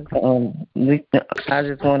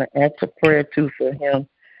just want to ask for prayer too for him.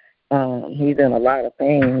 He's in a lot of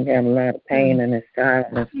pain. He's having a lot of pain in his side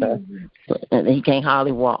and stuff. And he can't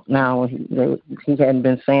hardly walk now. He hadn't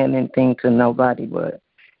been saying anything to nobody, but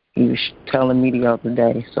he was telling me the other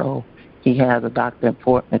day. So he has a doctor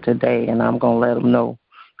appointment today, and I'm going to let him know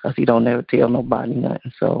because he don't never tell nobody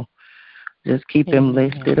nothing. So just keep him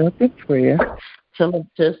lifted up in prayer. Tell him,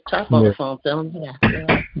 just talk on the phone. Tell him,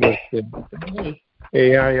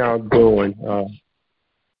 Hey, how y'all doing?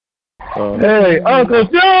 Hey, Uncle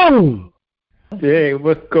Joe! Hey,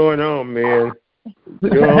 what's going on, man?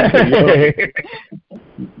 Your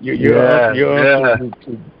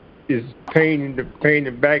uncle is pain in the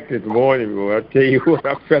back this morning, boy. I tell you what,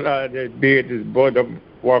 I fell out of that bed this morning. I'm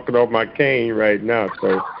walking off my cane right now.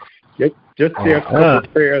 So just say a couple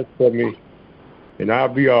of prayers for me, and I'll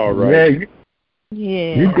be all right.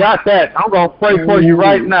 You got that. I'm going to pray for you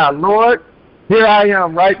right now, Lord. Here I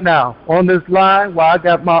am right now on this line while I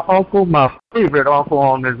got my uncle, my favorite uncle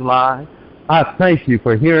on this line. I thank you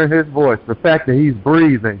for hearing his voice. The fact that he's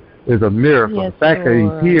breathing is a miracle. The fact that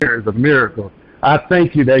he's here is a miracle. I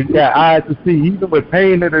thank you that he got eyes to see, even with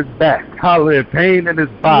pain in his back, hallelujah, pain in his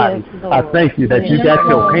body. I thank you that you got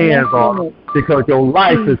your hands on him because your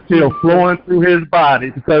life is still flowing through his body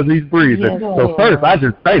because he's breathing. So first, I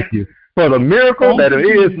just thank you for the miracle that it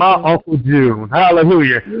is my Uncle June.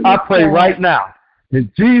 Hallelujah. I pray right now,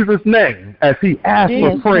 in Jesus' name, as he asks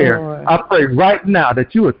for prayer, I pray right now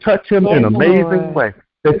that you will touch him in an amazing way,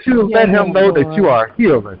 that you will let him know that you are a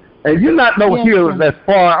healer. And you're not no healer that's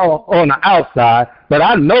far on the outside, but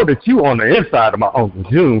I know that you on the inside of my Uncle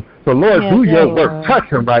June. So, Lord, do your work. Touch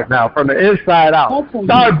him right now from the inside out.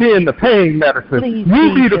 Start being the pain medicine.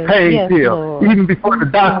 You be the pain pill, even before the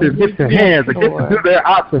doctors get their hands and get to do their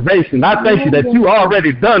observation. I thank you that you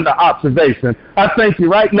already done the observation. I thank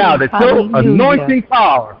you right now that your anointing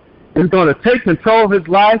power is going to take control of his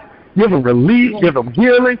life. Give him relief, give him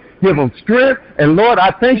healing, give him strength. And Lord,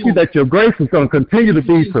 I thank you that your grace is going to continue to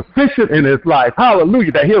be sufficient in his life.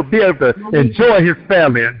 Hallelujah, that he'll be able to enjoy his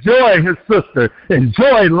family, enjoy his sister,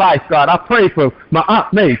 enjoy life, God. I pray for my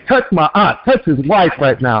Aunt May. Touch my aunt, touch his wife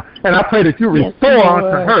right now. And I pray that you restore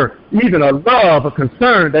unto her even a love, a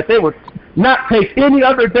concern, that they would not take any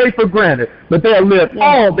other day for granted, but they'll live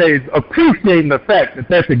all days appreciating the fact that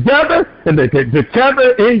they're together and they're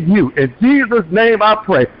together in you. In Jesus' name I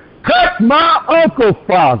pray. Touch my uncle,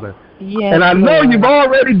 Father. And I know you've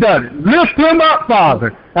already done it. Lift him up,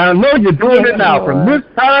 Father. And I know you're doing it now. From this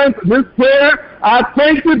time to this prayer, I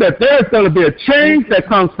thank you that there's going to be a change that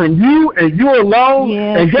comes from you and you alone.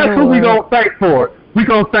 And guess who we're going to thank for it? We're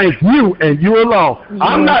going to thank you and you alone.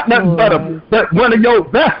 I'm not nothing but one of your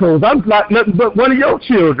vessels. I'm not nothing but one of your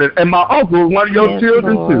children. And my uncle is one of your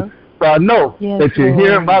children, too. So I know that you're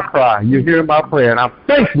hearing my cry, you're hearing my prayer, and I'm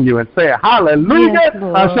thanking you and saying, hallelujah.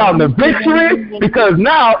 I'm shouting the victory because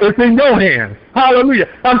now it's in your hands. Hallelujah.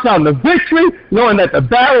 I'm shouting the victory knowing that the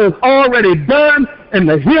battle is already done and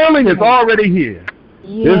the healing is already here.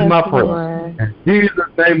 This is my prayer. In Jesus'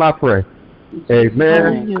 name I pray.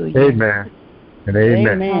 Amen. Amen. And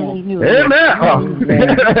amen. Amen. I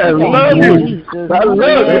love you. I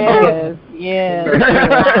love you.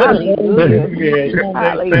 Hallelujah.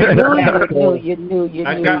 Hallelujah. I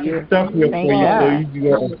got some stuff here for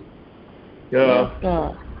you.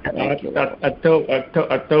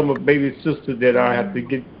 I told my baby sister that I have to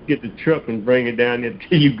get the truck and bring it down there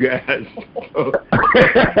to you guys.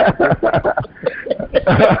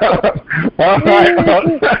 All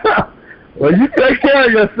right. Well, you take care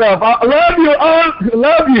of yourself. I love you,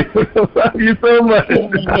 love you. Love you so much.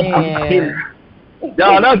 Yeah.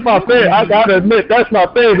 Y'all, that's my favorite. I gotta admit, that's my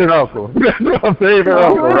favorite uncle. That's my favorite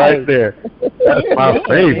uncle right there. That's my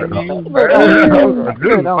favorite uncle. My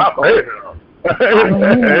favorite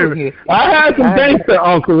uncle. I had some gangster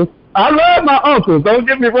uncles. I love my uncles. Don't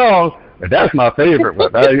get me wrong. But that's my favorite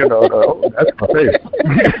one. That's my favorite. That's my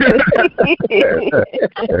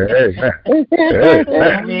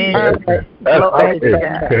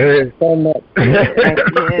favorite. So much.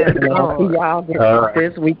 I'll see y'all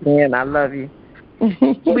this weekend. I love you.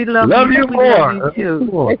 We love you more. Love you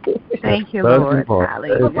too. Thank you, Lord.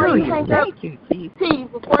 Hallelujah. Thank you, Jesus. T,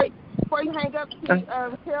 before you hang up, T,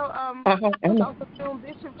 tell Uncle June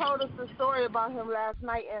Bishop told us the story about him last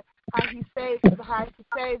night and how he saved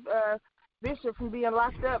Bishop from being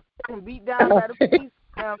locked up and beat down by the police.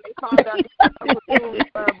 They found out Uncle June's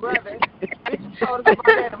brother. Bishop told us about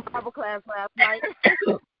that in Bible class last night.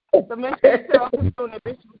 So make sure you tell Uncle June that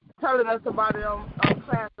Bishop was telling us about it on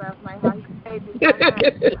class last night, how he saved his life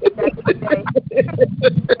back in the day.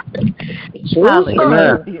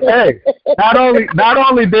 Hey, not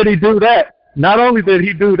only did he do that,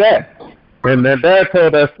 and then Dad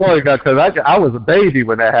told that story because I was a baby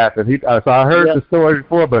when that happened. So I heard the story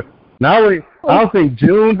before, but not only I don't think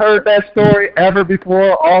June heard that story ever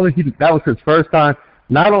before. That was his first time.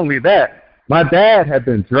 Not only that, my dad had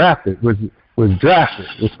been drafted. Was drafted.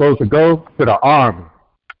 Was supposed to go to the Army.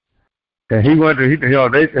 And he went to,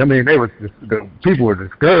 the people were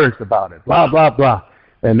discouraged about it, blah, blah, blah.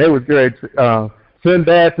 And they was going to send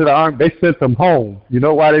Dad to the Army. They sent him home. You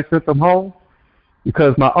know why they sent him home?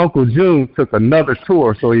 Because my Uncle June took another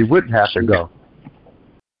tour so he wouldn't have to go.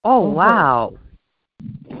 Oh, wow.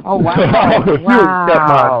 Oh, wow. June kept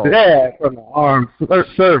my dad from the armed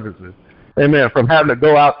services. Amen. From having to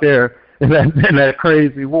go out there in that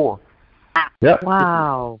crazy war. Yep.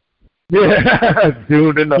 Wow. Yeah,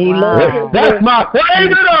 June in the that's my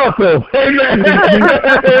favorite uncle.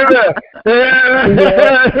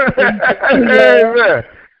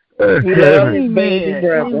 Amen.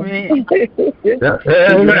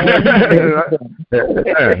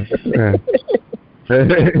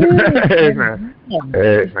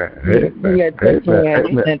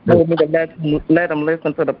 And told me to let them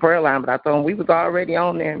listen to the prayer line, but I told them we was already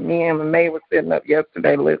on there. Me and May was sitting up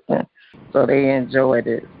yesterday listening, so they enjoyed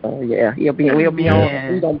it. So yeah, we'll be on.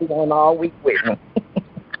 We're gonna be on all week with him.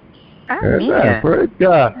 Praise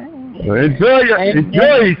God.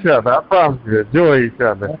 Enjoy each other. I promise you, enjoy each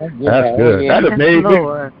other. That's good. That's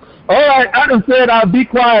amazing. All right, I done said I'll be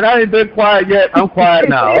quiet. I ain't been quiet yet. I'm quiet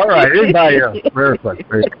now. All right, anybody else? Very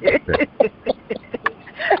good.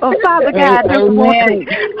 Well, Father God, this morning,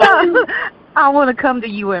 I want to come to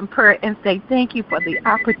you in prayer and say thank you for the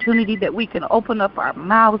opportunity that we can open up our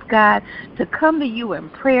mouths, God, to come to you in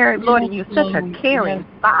prayer. Lord, and you're such a caring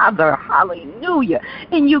Father. Hallelujah.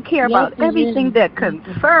 And you care about everything that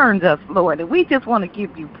concerns us, Lord. And we just want to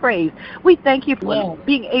give you praise. We thank you for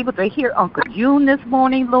being able to hear Uncle June this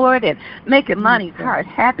morning, Lord, and making Lonnie's heart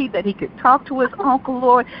happy that he could talk to his uncle,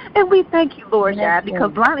 Lord. And we thank you, Lord, God,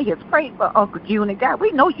 because Lonnie has prayed for Uncle June. And God,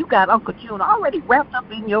 we know you got Uncle June already wrapped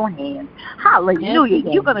up in your hands. Hallelujah.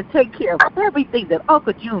 You're going to take care of everything that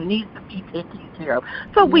Uncle June needs to be taken care of.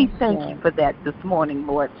 So we thank you for that this morning,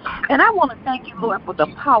 Lord. And I want to thank you, Lord, for the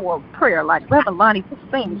power of prayer. Like Reverend Lonnie was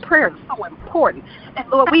saying, prayer is so important. And,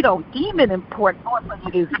 Lord, we don't deem it important, Lord, but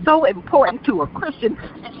it is so important to a Christian.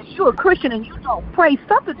 And if you're a Christian and you don't pray,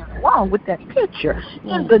 something is wrong with that picture.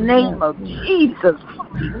 In the name of Jesus.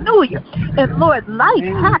 Hallelujah. And, Lord, life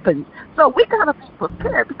happens. So we got to be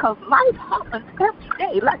prepared because life happens every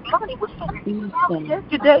day. Like Lonnie was saying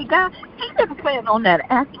yesterday, God, he didn't plan on that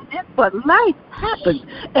accident, but life happens.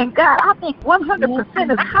 And, God, I think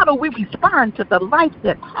 100% is how do we respond to the life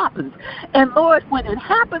that happens. And, Lord, when it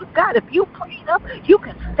happens, God, if you prayed up, you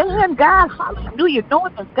can stand, God, hallelujah,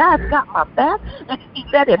 knowing that God's got my back, and he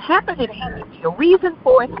let it happen, and he gave me a reason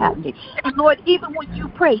for it happening. And, Lord, even when you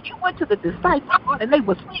prayed, you went to the disciples, Lord, and they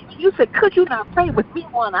were sleeping. You said, could you not pray with me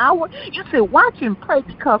 1 hour? You said, watch and pray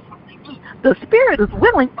because the spirit is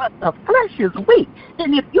willing, but the flesh is weak.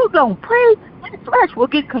 And if you don't pray, the flesh will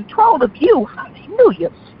get control of you. Hallelujah.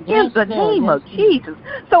 In the name of Jesus.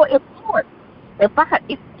 So if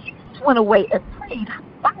Jesus went away and prayed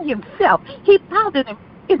by himself, he found it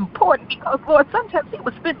important because, Lord, sometimes he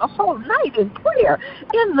would spend the whole night in prayer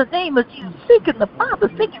in the name of Jesus, seeking the Father,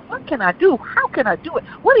 thinking, what can I do? How can I do it?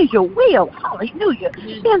 What is your will? Hallelujah.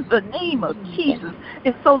 In the name of Jesus.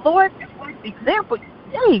 And so, Lord, for example,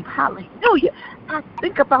 saved. Hallelujah. I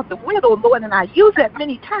think about the widow, Lord, and I use that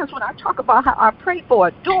many times when I talk about how I prayed for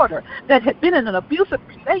a daughter that had been in an abusive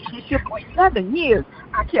relationship for 11 years.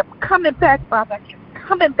 I kept coming back, Father. I kept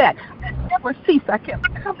coming back. I never ceased. I kept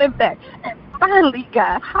coming back. And finally,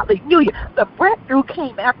 God, hallelujah, the breakthrough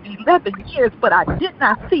came after 11 years, but I did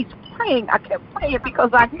not cease praying. I kept praying because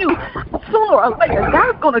I knew sooner or later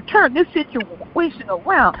God's going to turn this situation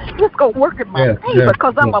around. It's going to work in my favor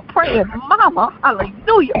because I'm a praying mama.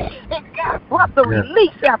 Hallelujah. And God brought the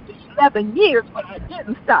release after 11 years, but I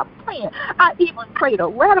didn't stop praying. I even prayed a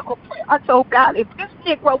radical prayer. I told God, if this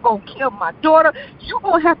Negro going to kill my daughter, you're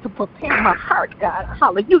going to have to prepare my heart, God.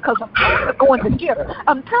 Hallelujah, because I'm tired of going to get her.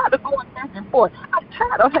 I'm tired of going back and forth. I'm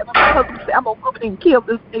tired of having my husband say, I'm going to go and kill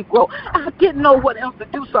this Negro. I didn't know what else to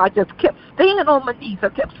do, so I just kept staying on my knees. I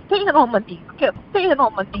kept staying on my knees. I kept staying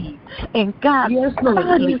on my knees. And God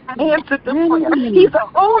finally answered the prayer. He's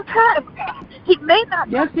an on-time God. He may not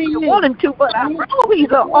be wanting to, but I know he's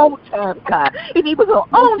an on-time God. And he was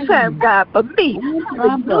an on-time God for me.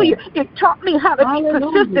 Hallelujah. It taught me how to be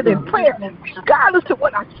persistent in prayer, regardless of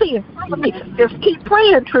what I see in front of me. Just keep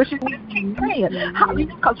praying, Tricia. Just keep praying.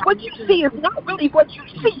 Hallelujah. Because what you see is not really what you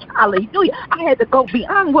see. Hallelujah. I had to go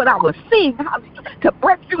beyond what I was seeing. Hallelujah. To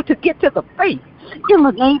break through, to get to the faith in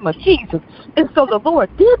the name of Jesus. And so the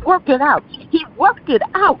Lord did work it out. He worked it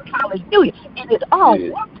out. Hallelujah. And it all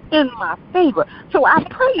worked in my favor. So I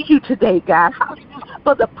praise you today, God. Hallelujah.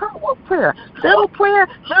 For the power of prayer. Little prayer,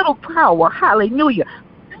 little power. Hallelujah.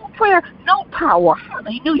 No prayer, no power.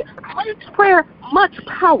 Hallelujah. Much prayer, much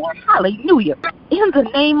power. Hallelujah. In the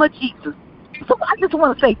name of Jesus. So I just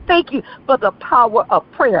want to say thank you for the power of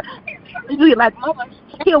prayer. Hallelujah. Like Mama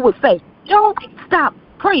Hill would say, don't stop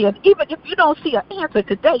praying. Even if you don't see an answer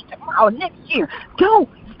today, tomorrow, next year, don't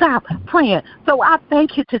stop praying. So I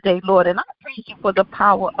thank you today, Lord, and I praise you for the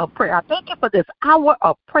power of prayer. I thank you for this hour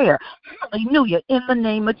of prayer. Hallelujah. In the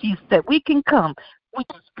name of Jesus, that we can come with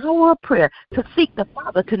this hour of prayer to seek the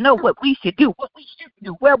Father, to know what we should do, what we should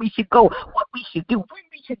do, where we should go, what we should do, when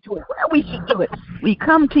we should do it, where we should do it. We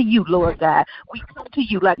come to you, Lord God. We come to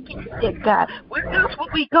you like Peter said, God. Where else would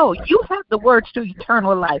we go? You have the words to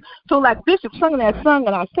eternal life. So like Bishop sung that song,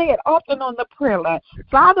 and I say it often on the prayer line,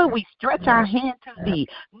 Father, we stretch our hand to thee.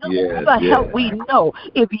 No other help we know.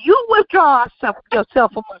 If you withdraw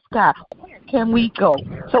yourself from us, God, where can we go?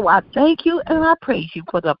 So I thank you and I praise you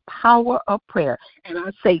for the power of prayer. And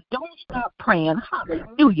I say, don't stop praying.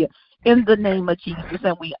 Hallelujah. In the name of Jesus.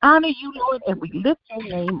 And we honor you, Lord, and we lift your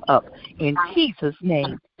name up. In Jesus'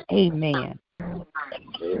 name, amen.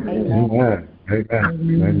 Amen. Amen.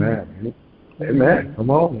 Amen. Amen. Come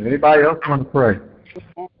on. Anybody else want to pray?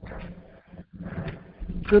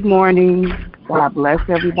 Good morning. God bless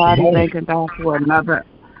everybody. Thanking God for another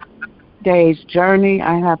day's journey.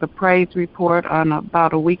 I have a praise report on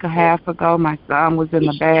about a week and a half ago. My son was in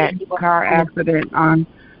a bad car accident on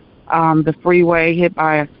the freeway, hit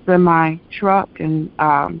by a semi truck, and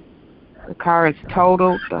the car is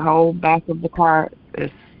totaled. The whole back of the car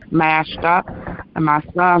is smashed up, and my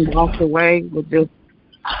son walked away with just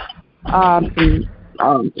some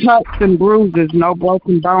cuts and bruises, no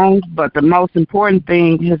broken bones, but the most important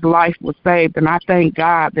thing, his life was saved, and I thank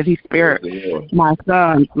God that he spared my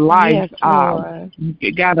son's life.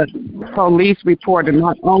 Yes, got a police report, and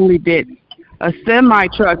not only did a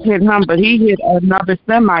semi-truck hit him, but he hit another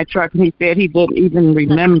semi-truck, and he said he didn't even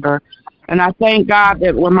remember. And I thank God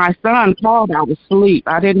that when my son called, I was asleep.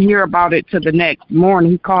 I didn't hear about it till the next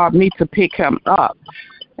morning. He called me to pick him up.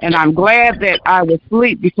 And I'm glad that I was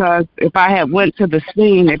asleep, because if I had went to the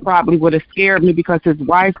scene, it probably would have scared me, because his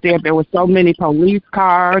wife said there were so many police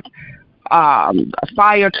cars,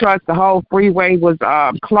 fire trucks, the whole freeway was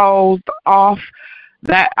closed off.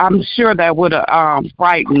 That I'm sure that would have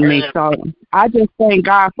frightened me. So I just thank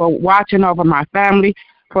God for watching over my family,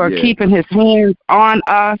 for keeping his hands on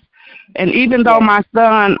us. And even though my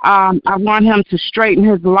son, I want him to straighten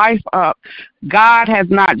his life up, God has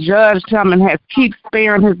not judged him and has keep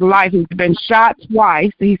sparing his life. He's been shot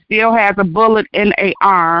twice. He still has a bullet in an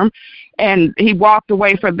arm, and he walked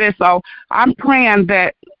away for this. So I'm praying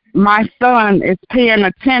that my son is paying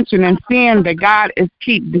attention and seeing that God is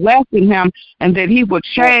keep blessing him, and that he will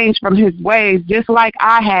change from his ways, just like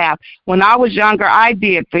I have. When I was younger, I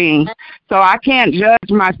did things. So I can't judge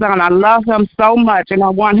my son. I love him so much, and I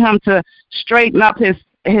want him to straighten up his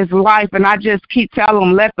life. And I just keep telling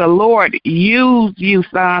him, let the Lord use you,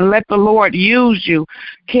 son. Let the Lord use you.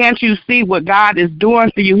 Can't you see what God is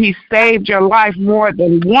doing for you? He saved your life more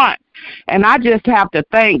than once. And I just have to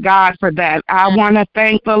thank God for that. I want to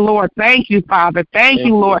thank the Lord. Thank you, Father. Thank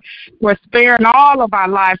you, Lord, for sparing all of our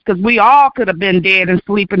lives, because we all could have been dead and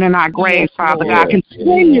sleeping in our graves, Father God.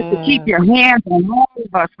 Continue to keep your hands on all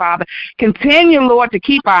of us, Father. Continue, Lord, to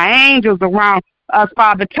keep our angels around us,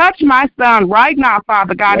 Father. Touch my son right now,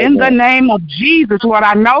 Father God, in the name of Jesus, Lord.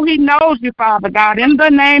 I know he knows you, Father God, in the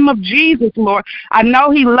name of Jesus, Lord. I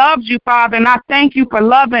know he loves you, Father, and I thank you for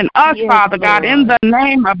loving us, Father God, in the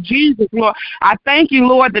name of Jesus, Lord. I thank you,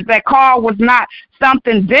 Lord, that call was not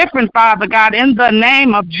something different, Father God, in the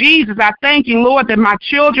name of Jesus. I thank you, Lord, that my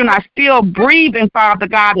children are still breathing, Father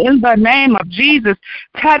God, in the name of Jesus.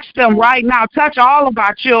 Touch them right now. Touch all of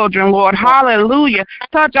our children, Lord. Hallelujah.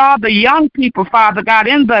 Touch all the young people, Father God,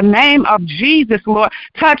 in the name of Jesus, Lord.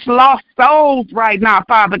 Touch lost souls right now,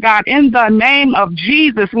 Father God, in the name of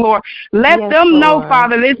Jesus, Lord. Let them know,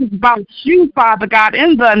 Father, this is about you, Father God,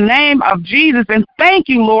 in the name of Jesus. And thank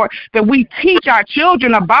you, Lord, that we teach our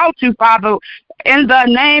children about you, Father, in the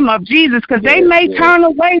name of Jesus, because they may turn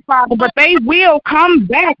away, Father, but they will come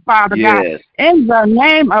back, Father God, in the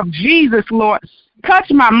name of Jesus, Lord. Touch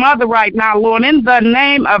my mother right now, Lord, in the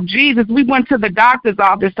name of Jesus. We went to the doctor's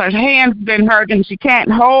office. Her hand's been hurt, and she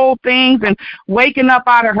can't hold things and waking up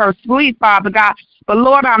out of her sleep, Father God. But,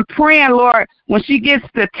 Lord, I'm praying, Lord, when she gets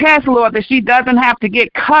the test, Lord, that she doesn't have to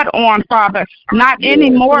get cut on, Father. Not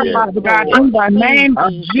anymore, Father God, in the name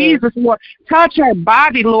of Jesus, Lord. Touch her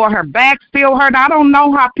body, Lord. Her back still hurt. I don't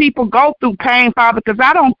know how people go through pain, Father, because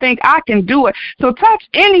I don't think I can do it. So touch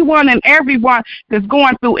anyone and everyone that's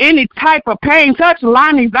going through any type of pain. Touch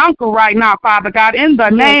Lonnie's uncle right now, Father God, in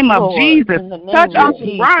the name of Jesus. Touch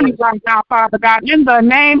Uncle Ronnie right now, Father God, in the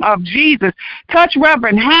name of Jesus. Touch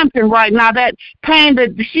Reverend Hampton right now, that pain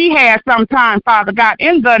that she has sometimes, Father God,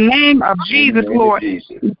 in the name of Jesus, Lord.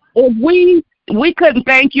 If we couldn't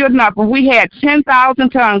thank you enough. If we had 10,000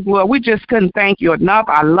 tongues, Lord, we just couldn't thank you enough.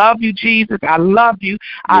 I love you, Jesus. I love you.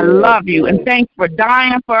 I love you. And thanks for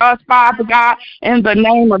dying for us, Father God, in the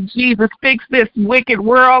name of Jesus. Fix this wicked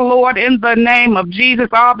world, Lord, in the name of Jesus.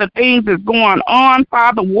 All the things that's going on,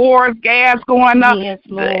 Father, wars, gas going up,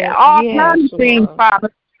 all kinds of things,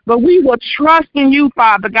 Father. But we will trust in you,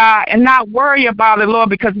 Father God, and not worry about it, Lord,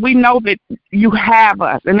 because we know that you have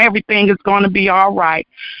us and everything is going to be all right.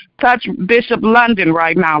 Touch Bishop London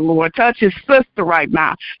right now, Lord. Touch his sister right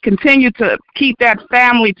now. Continue to keep that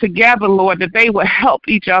family together, Lord, that they will help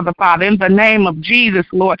each other, Father, in the name of Jesus,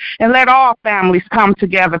 Lord. And let all families come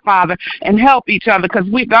together, Father, and help each other, because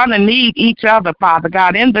we're going to need each other, Father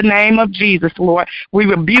God, in the name of Jesus, Lord. We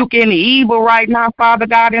rebuke any evil right now, Father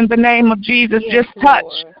God, in the name of Jesus. Just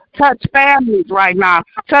touch families right now.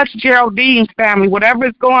 Touch Geraldine's family. Whatever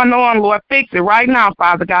is going on, Lord, fix it right now,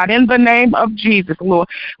 Father God, in the name of Jesus, Lord.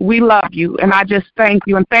 We love you, and I just thank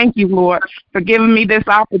you. And thank you, Lord, for giving me this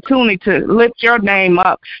opportunity to lift your name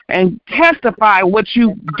up and testify what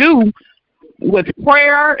you do with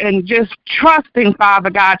prayer and just trusting,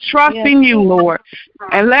 Father God, trusting you, Lord.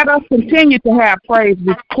 And let us continue to have praise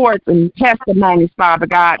reports and testimonies, Father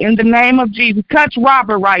God, in the name of Jesus. Touch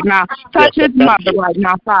Robert right now. Touch his mother right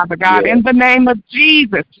now, Father God, in the name of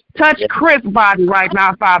Jesus. Touch Chris' body right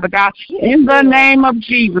now, Father God, in the name of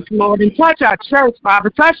Jesus, Lord. And touch our church,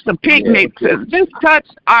 Father. Touch the picnics. Just touch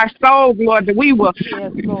our souls, Lord, that we will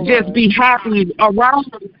just be happy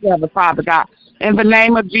around each other, Father God. In the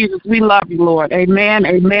name of Jesus, we love you, Lord. Amen,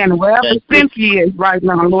 amen. Wherever Cynthia is right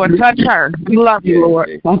now, Lord, touch her. We love you, Lord.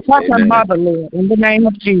 And touch her mother, Lord, in the name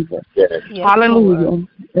of Jesus. Hallelujah.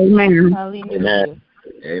 Amen. Amen.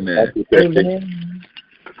 Amen. Amen.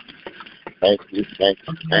 Thank you.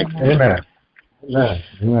 Amen. Amen.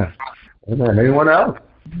 Amen. Amen. Anyone else?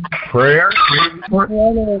 Prayer?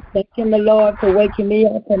 Thanking the Lord for waking me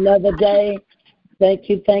up another day. Thank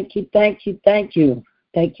you, thank you, thank you, thank you.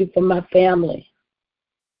 Thank you for my family.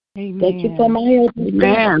 Amen. Thank you for my husband.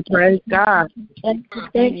 Amen. Praise God.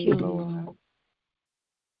 Thank you, Lord.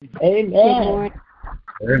 Amen.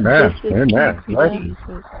 Amen.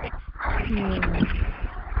 Amen.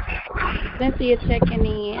 Cynthia checking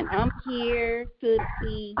in. I'm here to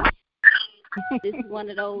see. This is one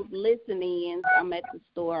of those listen-ins. I'm at the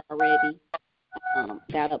store already.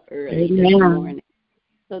 Got up early this morning.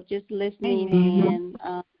 So just listening in.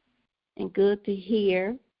 And good to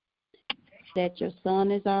hear that your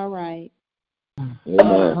son is all right.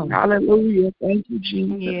 Hallelujah. Thank you,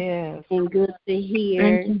 Jesus. Yes. And good to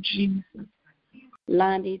hear Thank you, Jesus.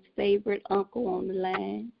 Lonnie's favorite uncle on the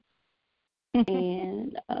line.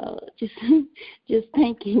 And just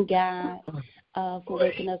thanking God for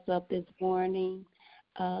waking us up this morning,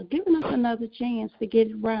 giving us another chance to get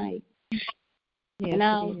it right. Yes, and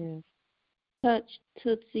I'll touch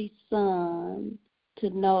Tootsie's son to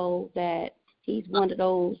know that he's one of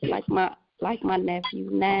those like my nephew,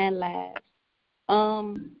 9 lives.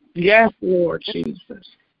 Yes, Lord Jesus.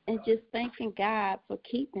 And just thanking God for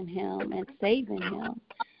keeping him and saving him.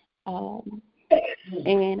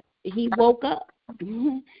 And he woke up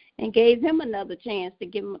and gave him another chance to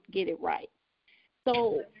get it right.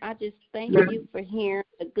 So I just thank you for hearing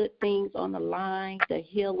the good things on the line, the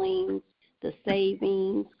healings, the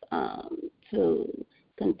savings, to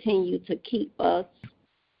continue to keep us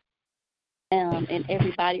and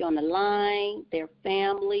everybody on the line, their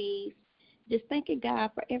families. Just thanking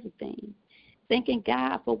God for everything. Thanking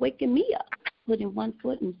God for waking me up, putting one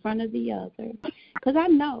foot in front of the other. Because I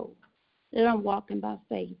know that I'm walking by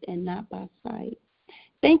faith and not by sight.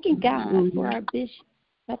 Thanking God for our bishop,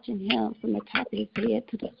 touching him from the top of his head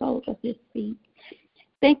to the soles of his feet.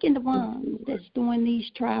 Thanking the ones that's doing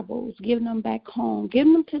these travels, giving them back home,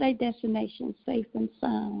 getting them to their destination safe and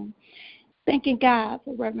sound. Thanking God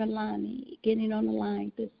for Reverend Lonnie getting on the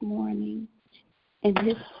line this morning and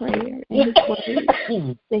his prayer and his word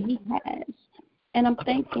that he has. And I'm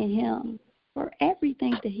thanking him for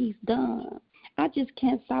everything that he's done. I just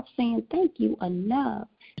can't stop saying thank you enough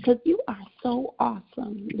because you are so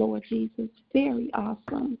awesome, Lord Jesus, very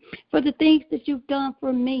awesome, for the things that you've done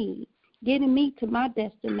for me, getting me to my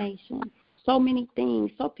destination. So many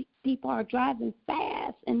things. So people are driving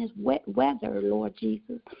fast in this wet weather, Lord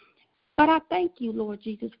Jesus. But I thank you, Lord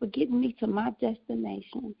Jesus, for getting me to my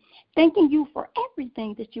destination. Thanking you for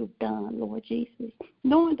everything that you've done, Lord Jesus,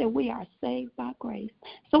 knowing that we are saved by grace.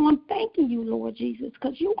 So I'm thanking you, Lord Jesus,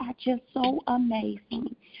 because you are just so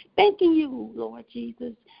amazing. Thanking you, Lord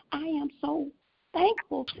Jesus. I am so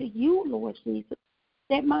thankful to you, Lord Jesus,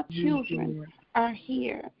 that my children are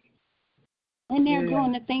here and they're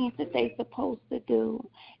doing the things that they're supposed to do.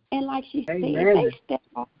 And like she said, they step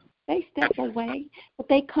off. They step away, but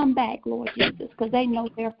they come back, Lord Jesus, because they know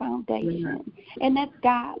their foundation. And that's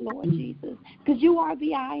God, Lord Jesus, because you are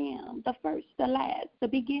the I am, the first, the last, the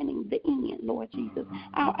beginning, the end, Lord Jesus,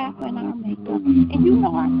 our Alpha and our Maker. And you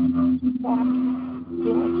know our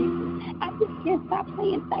Lord Jesus. I just can't stop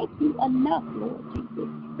saying thank you enough, Lord Jesus.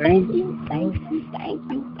 Thank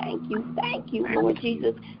you, Lord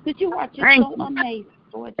Jesus, because you are just so amazing.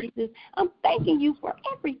 Lord Jesus, I'm thanking you for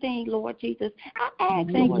everything, Lord Jesus. I ask,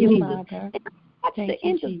 Lord Jesus, touch the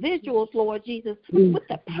individuals, Lord Jesus, with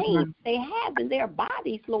the pain they have in their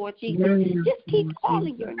bodies, Lord Jesus. Just keep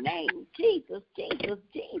calling your name, Jesus, Jesus,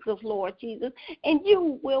 Jesus, Lord Jesus, and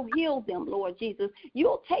you will heal them, Lord Jesus.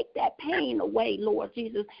 You'll take that pain away, Lord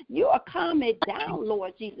Jesus. You'll calm it down,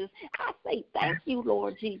 Lord Jesus. I say thank you,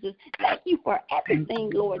 Lord Jesus. Thank you for everything,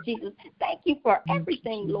 Lord Jesus. Thank you for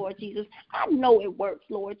everything, Lord Jesus. I know it works,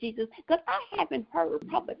 Lord Jesus, because I haven't heard a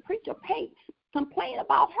public preacher complain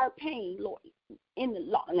about her pain, Lord, in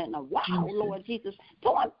a while, Lord Jesus.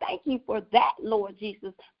 So I thank you for that, Lord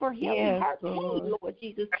Jesus, for healing her pain, Lord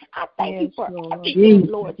Jesus. I thank you for everything,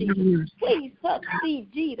 Lord Jesus. Please touch Steve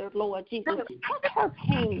Jeter, Lord Jesus. Touch her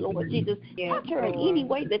pain, Lord Jesus. Touch her in any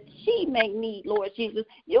way that she may need, Lord Jesus.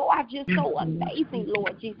 You are just so amazing,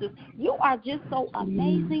 Lord Jesus. You are just so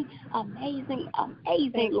amazing, amazing,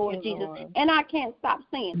 amazing, Lord Jesus. And I can't stop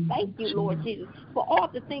saying thank you, Lord Jesus, for all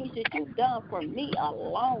the things that you've done for me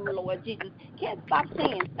alone, Lord Jesus. Can't stop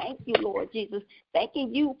saying thank you, Lord Jesus.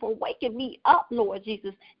 Thanking you for waking me up, Lord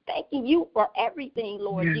Jesus. Thanking you for everything,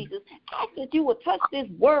 Lord Jesus. Ask that you would touch this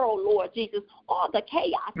world, Lord Jesus. All the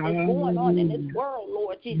chaos that's going on in this world,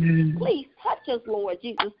 Lord Jesus. Please touch us, Lord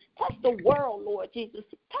Jesus. Touch the world, Lord Jesus.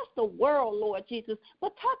 Touch the world, Lord Jesus.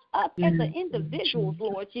 But touch us as the individuals,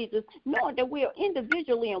 Lord Jesus, knowing that we are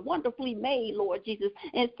individually and wonderfully made, Lord Jesus.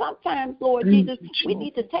 And sometimes, Lord Jesus, we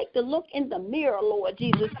need to take the look in the mirror, Lord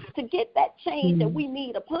Jesus, to get that change that we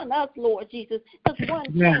need upon us, Lord Jesus. Because one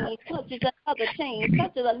change touches another change,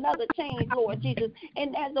 touches another change, Lord Jesus.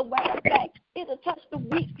 And as a matter of fact, it'll touch the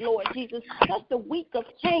weak, Lord Jesus. Touch the weak of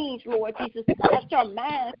change, Lord Jesus. Touch our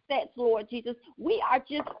mindsets, Lord Jesus. We are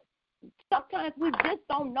just sometimes we just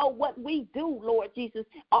don't know what we do, Lord Jesus.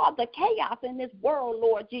 All the chaos in this world,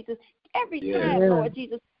 Lord Jesus. Every time, Lord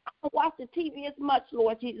Jesus, I don't watch the TV as much,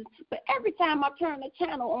 Lord Jesus, but every time I turn the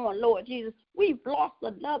channel on, Lord Jesus, we've lost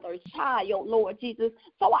another child, Lord Jesus.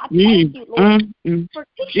 So I thank you, Lord, for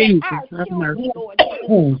keeping our children, Lord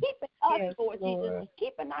Jesus, keeping us, Lord Jesus,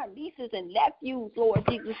 keeping our nieces and nephews, Lord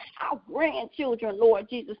Jesus, our grandchildren, Lord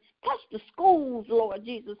Jesus. Touch the schools, Lord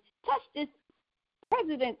Jesus. Touch this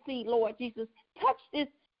presidency, Lord Jesus. Touch this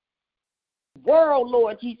world,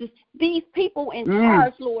 Lord Jesus. These people in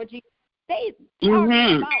charge, Lord Jesus. They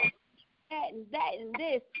talking about that and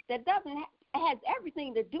this that doesn't has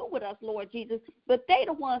everything to do with us, Lord Jesus, but they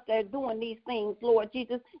the ones that are doing these things, Lord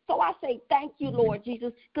Jesus. So I say thank you, Lord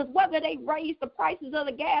Jesus, because whether they raise the prices of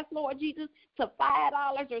the gas, Lord Jesus, to $5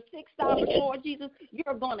 or $6, Lord Jesus,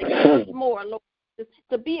 you're going to give us more, Lord Jesus,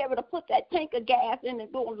 to be able to put that tank of gas in the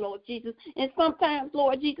door, Lord Jesus. And sometimes,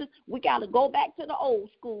 Lord Jesus, we got to go back to the old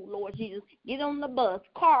school, Lord Jesus, get on the bus,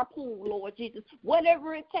 carpool, Lord Jesus,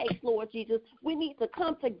 whatever it takes, Lord Jesus. We need to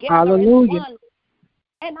come together as one.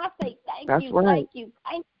 And I say thank you, thank you,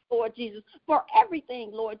 Lord Jesus, for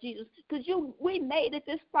everything, Lord Jesus, because we made it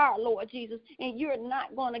this far, Lord Jesus, and you're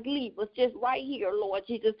not going to leave us just right here, Lord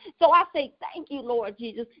Jesus. So I say thank you, Lord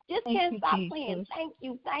Jesus. Just can't stop saying thank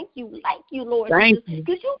you, Lord Jesus,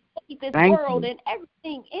 because you made this world and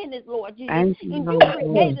everything in it, Lord Jesus, and you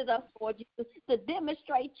created us, Lord Jesus, to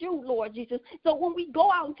demonstrate you, Lord Jesus. So when we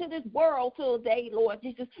go out into this world today, Lord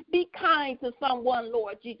Jesus, be kind to someone,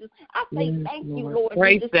 Lord Jesus. I say thank you, Lord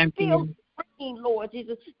Jesus. Feel rain, Lord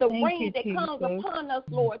Jesus, the rain that comes upon us,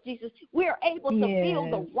 Lord Jesus. We're able to feel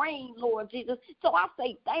the rain, Lord Jesus. So I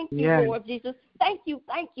say thank you, Lord Jesus. Thank you,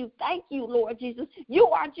 Lord Jesus. You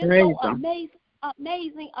are just so amazing.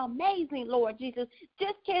 Amazing, Lord Jesus.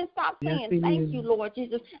 Just can't stop saying thank you, Lord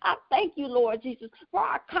Jesus. I thank you, Lord Jesus, for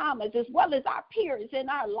our comments as well as our periods in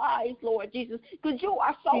our lives, Lord Jesus, because you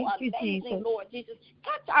are so amazing, Lord Jesus.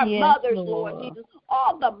 Touch our mothers, Lord Jesus,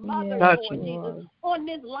 all the mothers, Lord Jesus, on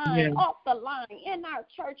this line, off the line, in our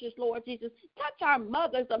churches, Lord Jesus. Touch our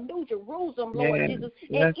mothers of New Jerusalem, Lord Jesus,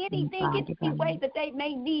 in anything, in any way that they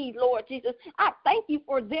may need, Lord Jesus. I thank you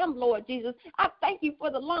for them, Lord Jesus. I thank you for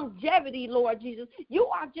the longevity, Lord Jesus. You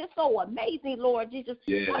are just so amazing, Lord Jesus.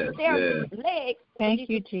 Touch their legs, thank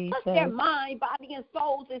you, Jesus. Touch their mind, body, and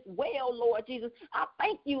souls as well, Lord Jesus. I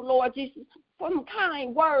thank you, Lord Jesus, for them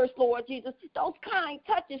kind words, Lord Jesus, those kind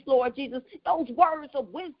touches, Lord Jesus, those words of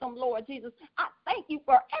wisdom, Lord Jesus. I thank you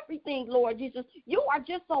for everything, Lord Jesus. You are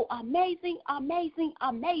just so amazing,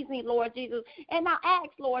 Lord Jesus. And I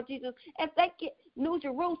ask, Lord Jesus, if they get New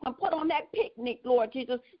Jerusalem put on that picnic, Lord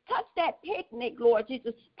Jesus, touch that picnic, Lord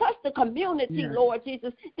Jesus. Touch the community, Lord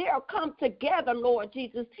Jesus. They'll come together, Lord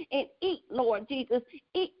Jesus, and eat, Lord Jesus.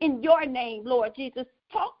 Eat in your name, Lord Jesus.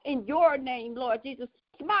 Talk in your name, Lord Jesus.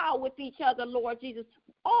 Smile with each other, Lord Jesus.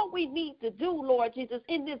 All we need to do, Lord Jesus,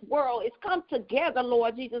 in this world is come together,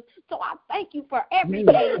 Lord Jesus. So I thank you for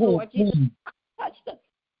everything, Lord Jesus. Touch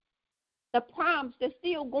the proms that's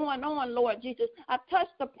still going on, Lord Jesus. I touch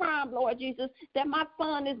the prom, Lord Jesus, that my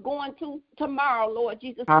son is going to tomorrow, Lord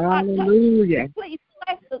Jesus. Hallelujah. Please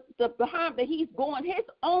bless the prom that he's going, his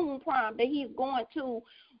own prom that he's going to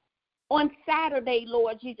on Saturday,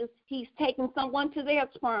 Lord Jesus. He's taking someone to their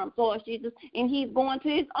prom, Lord Jesus, and he's going to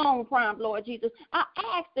his own prom, Lord Jesus. I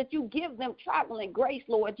ask that you give them traveling grace,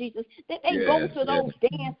 Lord Jesus, that they go to those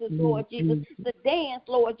dances, Lord Jesus, the dance,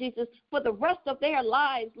 Lord Jesus, for the rest of their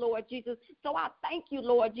lives, Lord Jesus. So I thank you,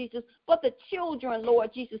 Lord Jesus, for the children,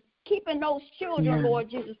 Lord Jesus, keeping those children, Lord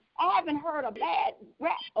Jesus. I haven't heard a bad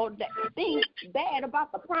rap or thing bad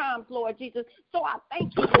about the proms, Lord Jesus. So I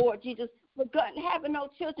thank you, Lord Jesus, for having those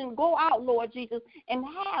children go out, Lord Jesus, and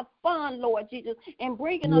have fun, Lord Jesus, and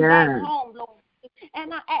bringing them back home, Lord.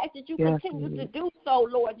 And I ask that you continue to do so,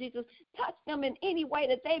 Lord Jesus. Touch them in any way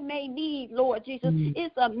that they may need, Lord Jesus.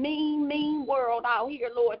 It's a mean world out here,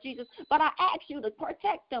 Lord Jesus. But I ask you to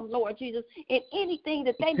protect them, Lord Jesus, in anything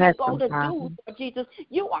that they may go to do, Lord Jesus.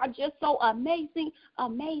 You are just so amazing,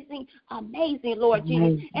 Lord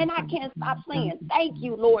Jesus. And I can't stop saying thank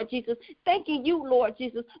you, Lord Jesus. Thanking you, Lord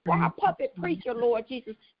Jesus, for our puppet preacher, Lord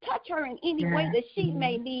Jesus. Touch her in any way that she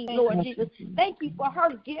may need, Lord Jesus. Thank you for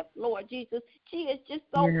her gift, Lord Jesus. She is just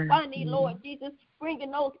so funny, Lord Jesus,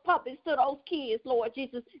 bringing those puppets to those kids, Lord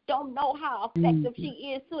Jesus. Don't know how effective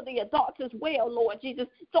she is to the adults as well, Lord Jesus.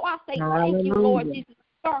 So I say thank you, Lord Jesus,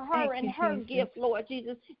 for her and her gift, Lord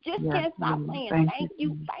Jesus. Just can't stop saying thank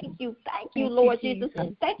you, Lord Jesus.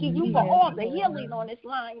 Thanking you for all the healing on this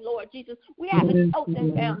line, Lord Jesus. We have the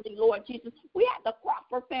Shelton family, Lord Jesus. We have the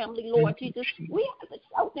Crawford family, Lord Jesus. We have the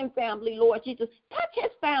Shelton family, Lord Jesus. Touch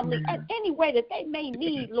his family in any way that they may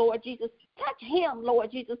need, Lord Jesus. Touch him,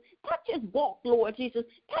 Lord Jesus. Touch his walk, Lord Jesus.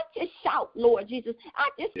 Touch his shout, Lord Jesus. I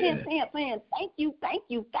just can't stand saying thank you,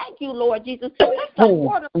 Lord Jesus. Touch the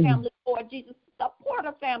Porter family, Lord Jesus. The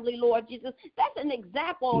Porter family, Lord Jesus. That's an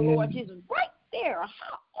example, Lord Jesus, right there,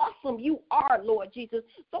 how awesome you are, Lord Jesus.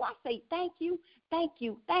 So I say thank you,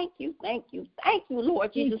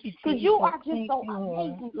 Lord Jesus, because you are just so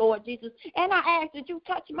amazing, Lord Jesus. And I ask that you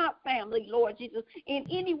touch my family, Lord Jesus, in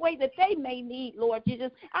any way that they may need, Lord Jesus.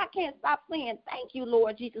 I can't stop saying thank you,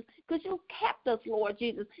 Lord Jesus, because you kept us, Lord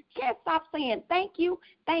Jesus. Can't stop saying thank you,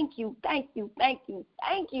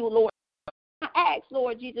 Lord. I ask,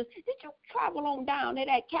 Lord Jesus, that you travel on down to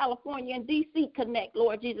that California and D.C. Connect,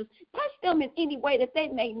 Lord Jesus. Touch them in any way that they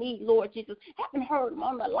may need, Lord Jesus. Haven't heard them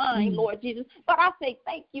on the line, Lord Jesus, but I say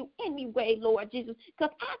thank you anyway, Lord Jesus,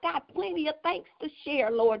 because I got plenty of thanks to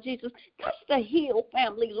share, Lord Jesus. Touch the Hill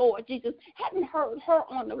family, Lord Jesus. Hadn't heard her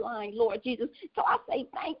on the line, Lord Jesus. So I say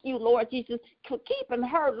thank you, Lord Jesus, for keeping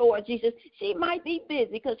her, Lord Jesus. She might be busy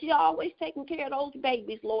because she's always taking care of those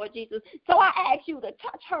babies, Lord Jesus. So I ask you to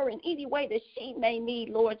touch her in any way that she may need,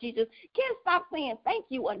 Lord Jesus. Can't stop saying thank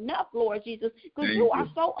you enough, Lord Jesus, because you are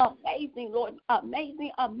so amazing, Lord.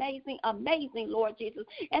 Amazing, amazing, amazing, Lord Jesus.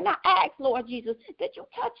 And I ask, Lord Jesus, that you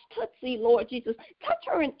touch Tootsie, Lord Jesus. Touch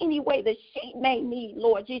her in any way that she may need,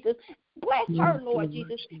 Lord Jesus. Bless her, Lord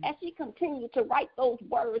Jesus, as she continues to write those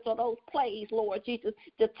words or those plays, Lord Jesus,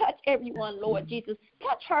 to touch everyone, Lord Jesus.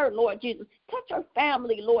 Touch her, Lord Jesus. Touch her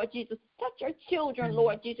family, Lord Jesus. Touch her children,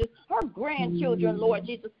 Lord Jesus. Her grandchildren, Lord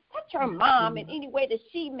Jesus. Touch her mom in any way that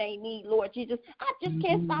she may need, Lord Jesus. I just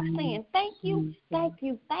can't stop saying thank you, thank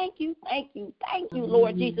you, thank you, thank you, thank you,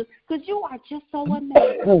 Lord Jesus, because you are just so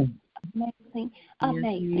amazing. Amazing,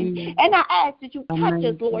 amazing. And I ask that you touch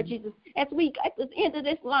us, Lord Jesus, as we get to the end of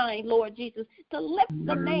this line, Lord Jesus, to lift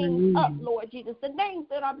the names up, Lord Jesus, the names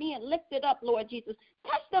that are being lifted up, Lord Jesus.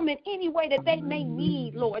 Touch them in any way that they may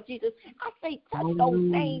need, Lord Jesus. I say touch those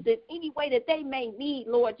names in any way that they may need,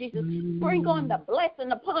 Lord Jesus. Bring on the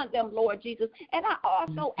blessing upon them, Lord Jesus. And I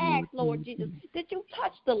also ask, Lord Jesus, that you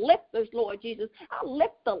touch the lifters, Lord Jesus. I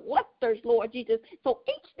lift the lifters, Lord Jesus. So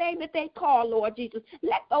each name that they call, Lord Jesus,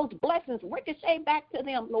 let those blessings ricochet back to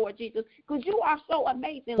them, Lord Jesus, because you are so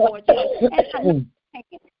amazing, Lord Jesus.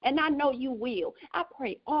 And I know you will. I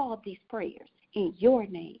pray all these prayers in your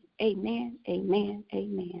name. Amen, amen,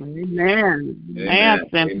 amen. Amen. Amen.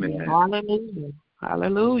 Amen. Hallelujah.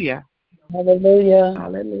 Hallelujah. Hallelujah.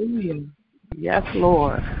 Hallelujah. Yes,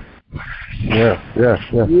 Lord. Yes.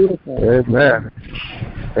 Beautiful. Amen.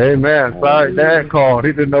 Amen. Sorry, Dad called.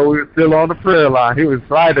 He didn't know we were still on the prayer line. He was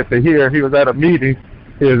excited to hear. He was at a meeting.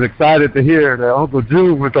 He was excited to hear that Uncle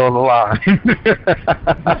Jude was on the line.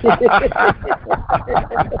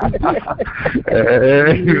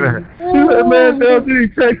 Amen. He said, man,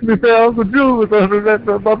 LG texted me, said Uncle Jude was on the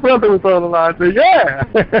line. My brother was on the line. I said, yeah.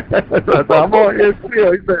 So I'm on here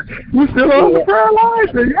still. He said, you still on the prayer line?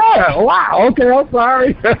 I said, yeah. Wow. Okay, I'm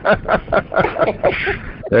sorry.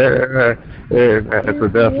 Amen. So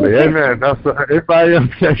definitely. Amen. That's everybody else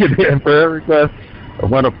checking in prayer requests. I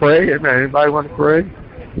want to pray. Amen. Anybody want to pray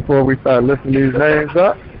before we start lifting these names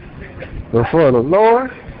up before the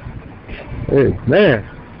Lord? Amen.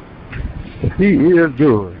 He is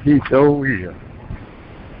good. He so is.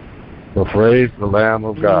 So praise the Lamb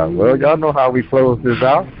of God. Well, y'all know how we close this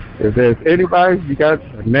out. If there's anybody, you got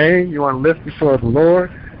a name you want to lift before the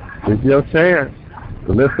Lord, it's your chance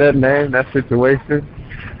to lift that name, that situation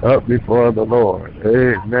up before the Lord.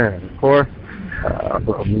 Amen. Of course,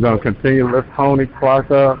 we're going to continue to lift Tony Clark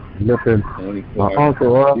up, lifting my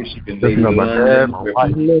uncle up, lifting up my dad, my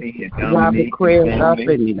wife. Robert Craig up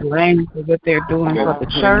and Elaine for what they're doing for the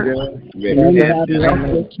church. Anybody else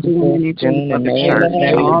that's doing anything for the church.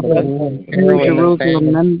 All the New Jerusalem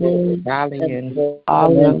members,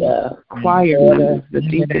 all of the choir members, the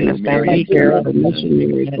deacons, the deacons, the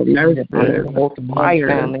missionaries, the nurses, the choir,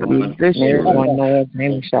 the musicians, ministers,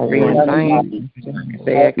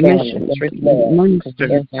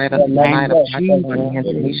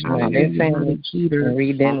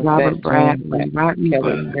 Robert Bradley, Rodney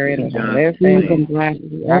Stephen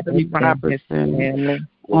Bradley, Anthony Robertson,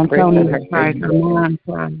 Antonio Price, Armand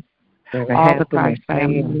Price, all the Christ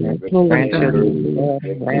family, in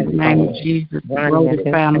the name of Jesus, the Rhodes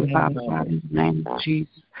family, Father God, in the name of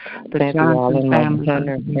Jesus, the Johnson family,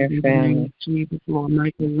 in the name of Jesus, Lord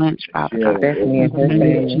Michael Lynch, Father God, in the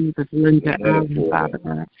name of Jesus, Linda Allen, Father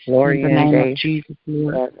God, in the name of Jesus,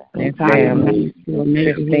 Lord, the entire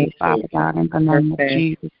ministry, Father God, in the name of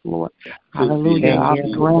Jesus, Lord, hallelujah,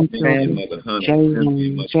 all the grandchildren,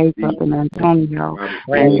 Jalen, Jacob, and Antonio,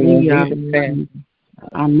 and Leah,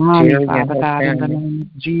 Armani, Father God, in the name of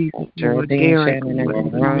Jesus, Lord, Derek, in the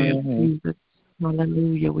name of Jesus,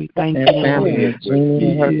 hallelujah, we thank you, Lord,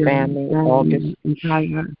 her family, all this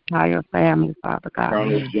entire family, Father God,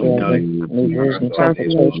 in the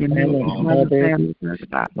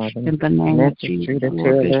name of Jesus,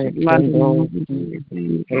 Lord, Bishop London,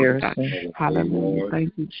 hallelujah, thank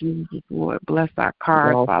you, Jesus, Lord, bless our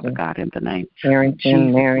cars, Father God, in the name of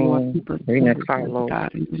Jesus, Lord, Rena Carlo,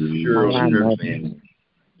 God, in the name of Jesus.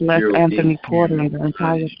 Bless Anthony Porter and the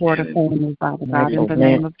entire Porter family, Father God, in the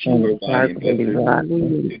name of Jesus.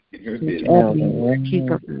 Hallelujah. Keep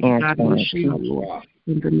us, God, Michelle, Lord.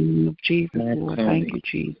 In the name of Jesus, Lord. Thank you,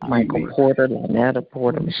 Jesus. Michael Porter, Lynetta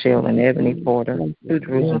Porter, Michelle and Ebony Porter, New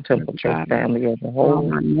Jerusalem Temple Church family as a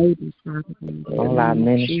whole, all our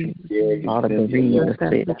ministries, all the bereaved, the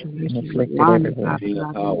sick, and afflicted everywhere,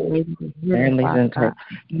 families in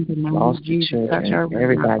Texas, lost children,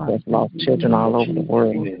 everybody that's lost children all over the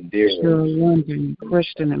world. Sure, London,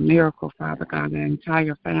 Christian and Miracle, Father God, the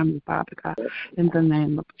entire family, Father God, in the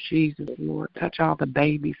name of Jesus, Lord. Touch all the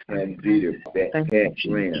babies, Father God. Thank you,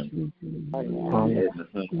 Jesus.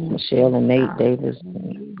 Michelle and Nate Davis,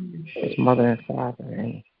 his mother and father,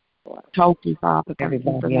 and Toki, Father God,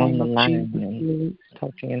 everybody on the line, and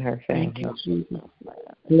Toki and her family. Thank you, Jesus.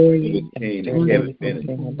 Glory.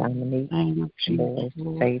 Dominique, Lord,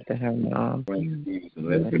 Faith and her mom,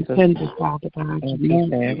 Cynthia, Father God, all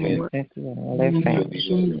their families,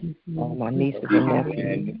 all my nieces and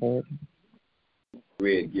nephews,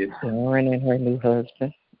 Lauren and her new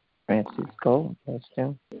husband, Francisco,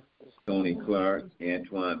 Tony Clark,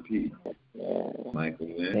 Antoine P. Michael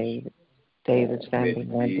Lynch, David's family,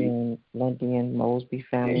 Lundian, Mosby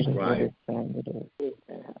family, the Woodard family,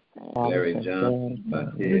 Larry Johnson,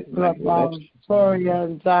 Victoria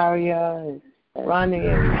and Zaria, Ronnie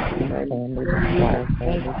and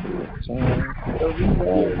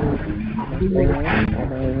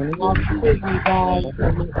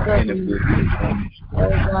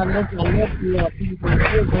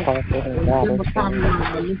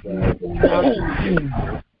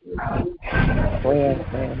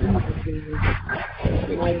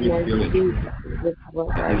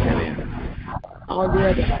all the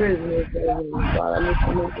other prisoners, God, I lift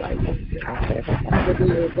them up right now. People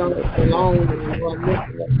that don't belong to you, Lord, lift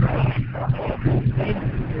them up right now.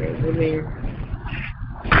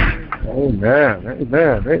 Amen.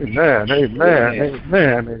 Amen. Amen. Amen.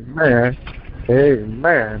 Amen. Amen.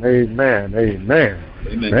 Amen. Amen.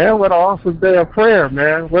 Amen. Man, what an awesome day of prayer,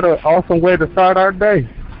 man. What an awesome way to start our day.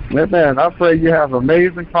 Man, I pray you have an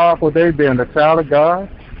amazing, powerful day being a child of God.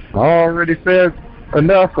 I already said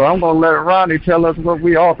enough, so I'm going to let Ronnie tell us what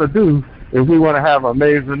we ought to do if we want to have an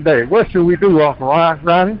amazing day. What should we do, Uncle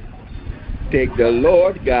Ronnie? Take the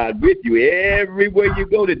Lord God with you everywhere you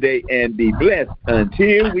go today and be blessed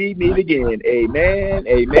until we meet again. Amen,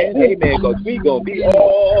 amen, amen, because we're going to be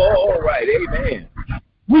all right. Amen.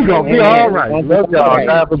 We're going to be all right. Love y'all.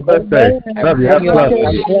 Have a blessed day. Love you. Have a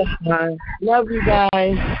blessed day. Love you guys.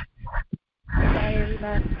 Bye,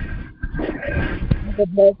 everybody. Have a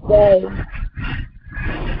blessed day.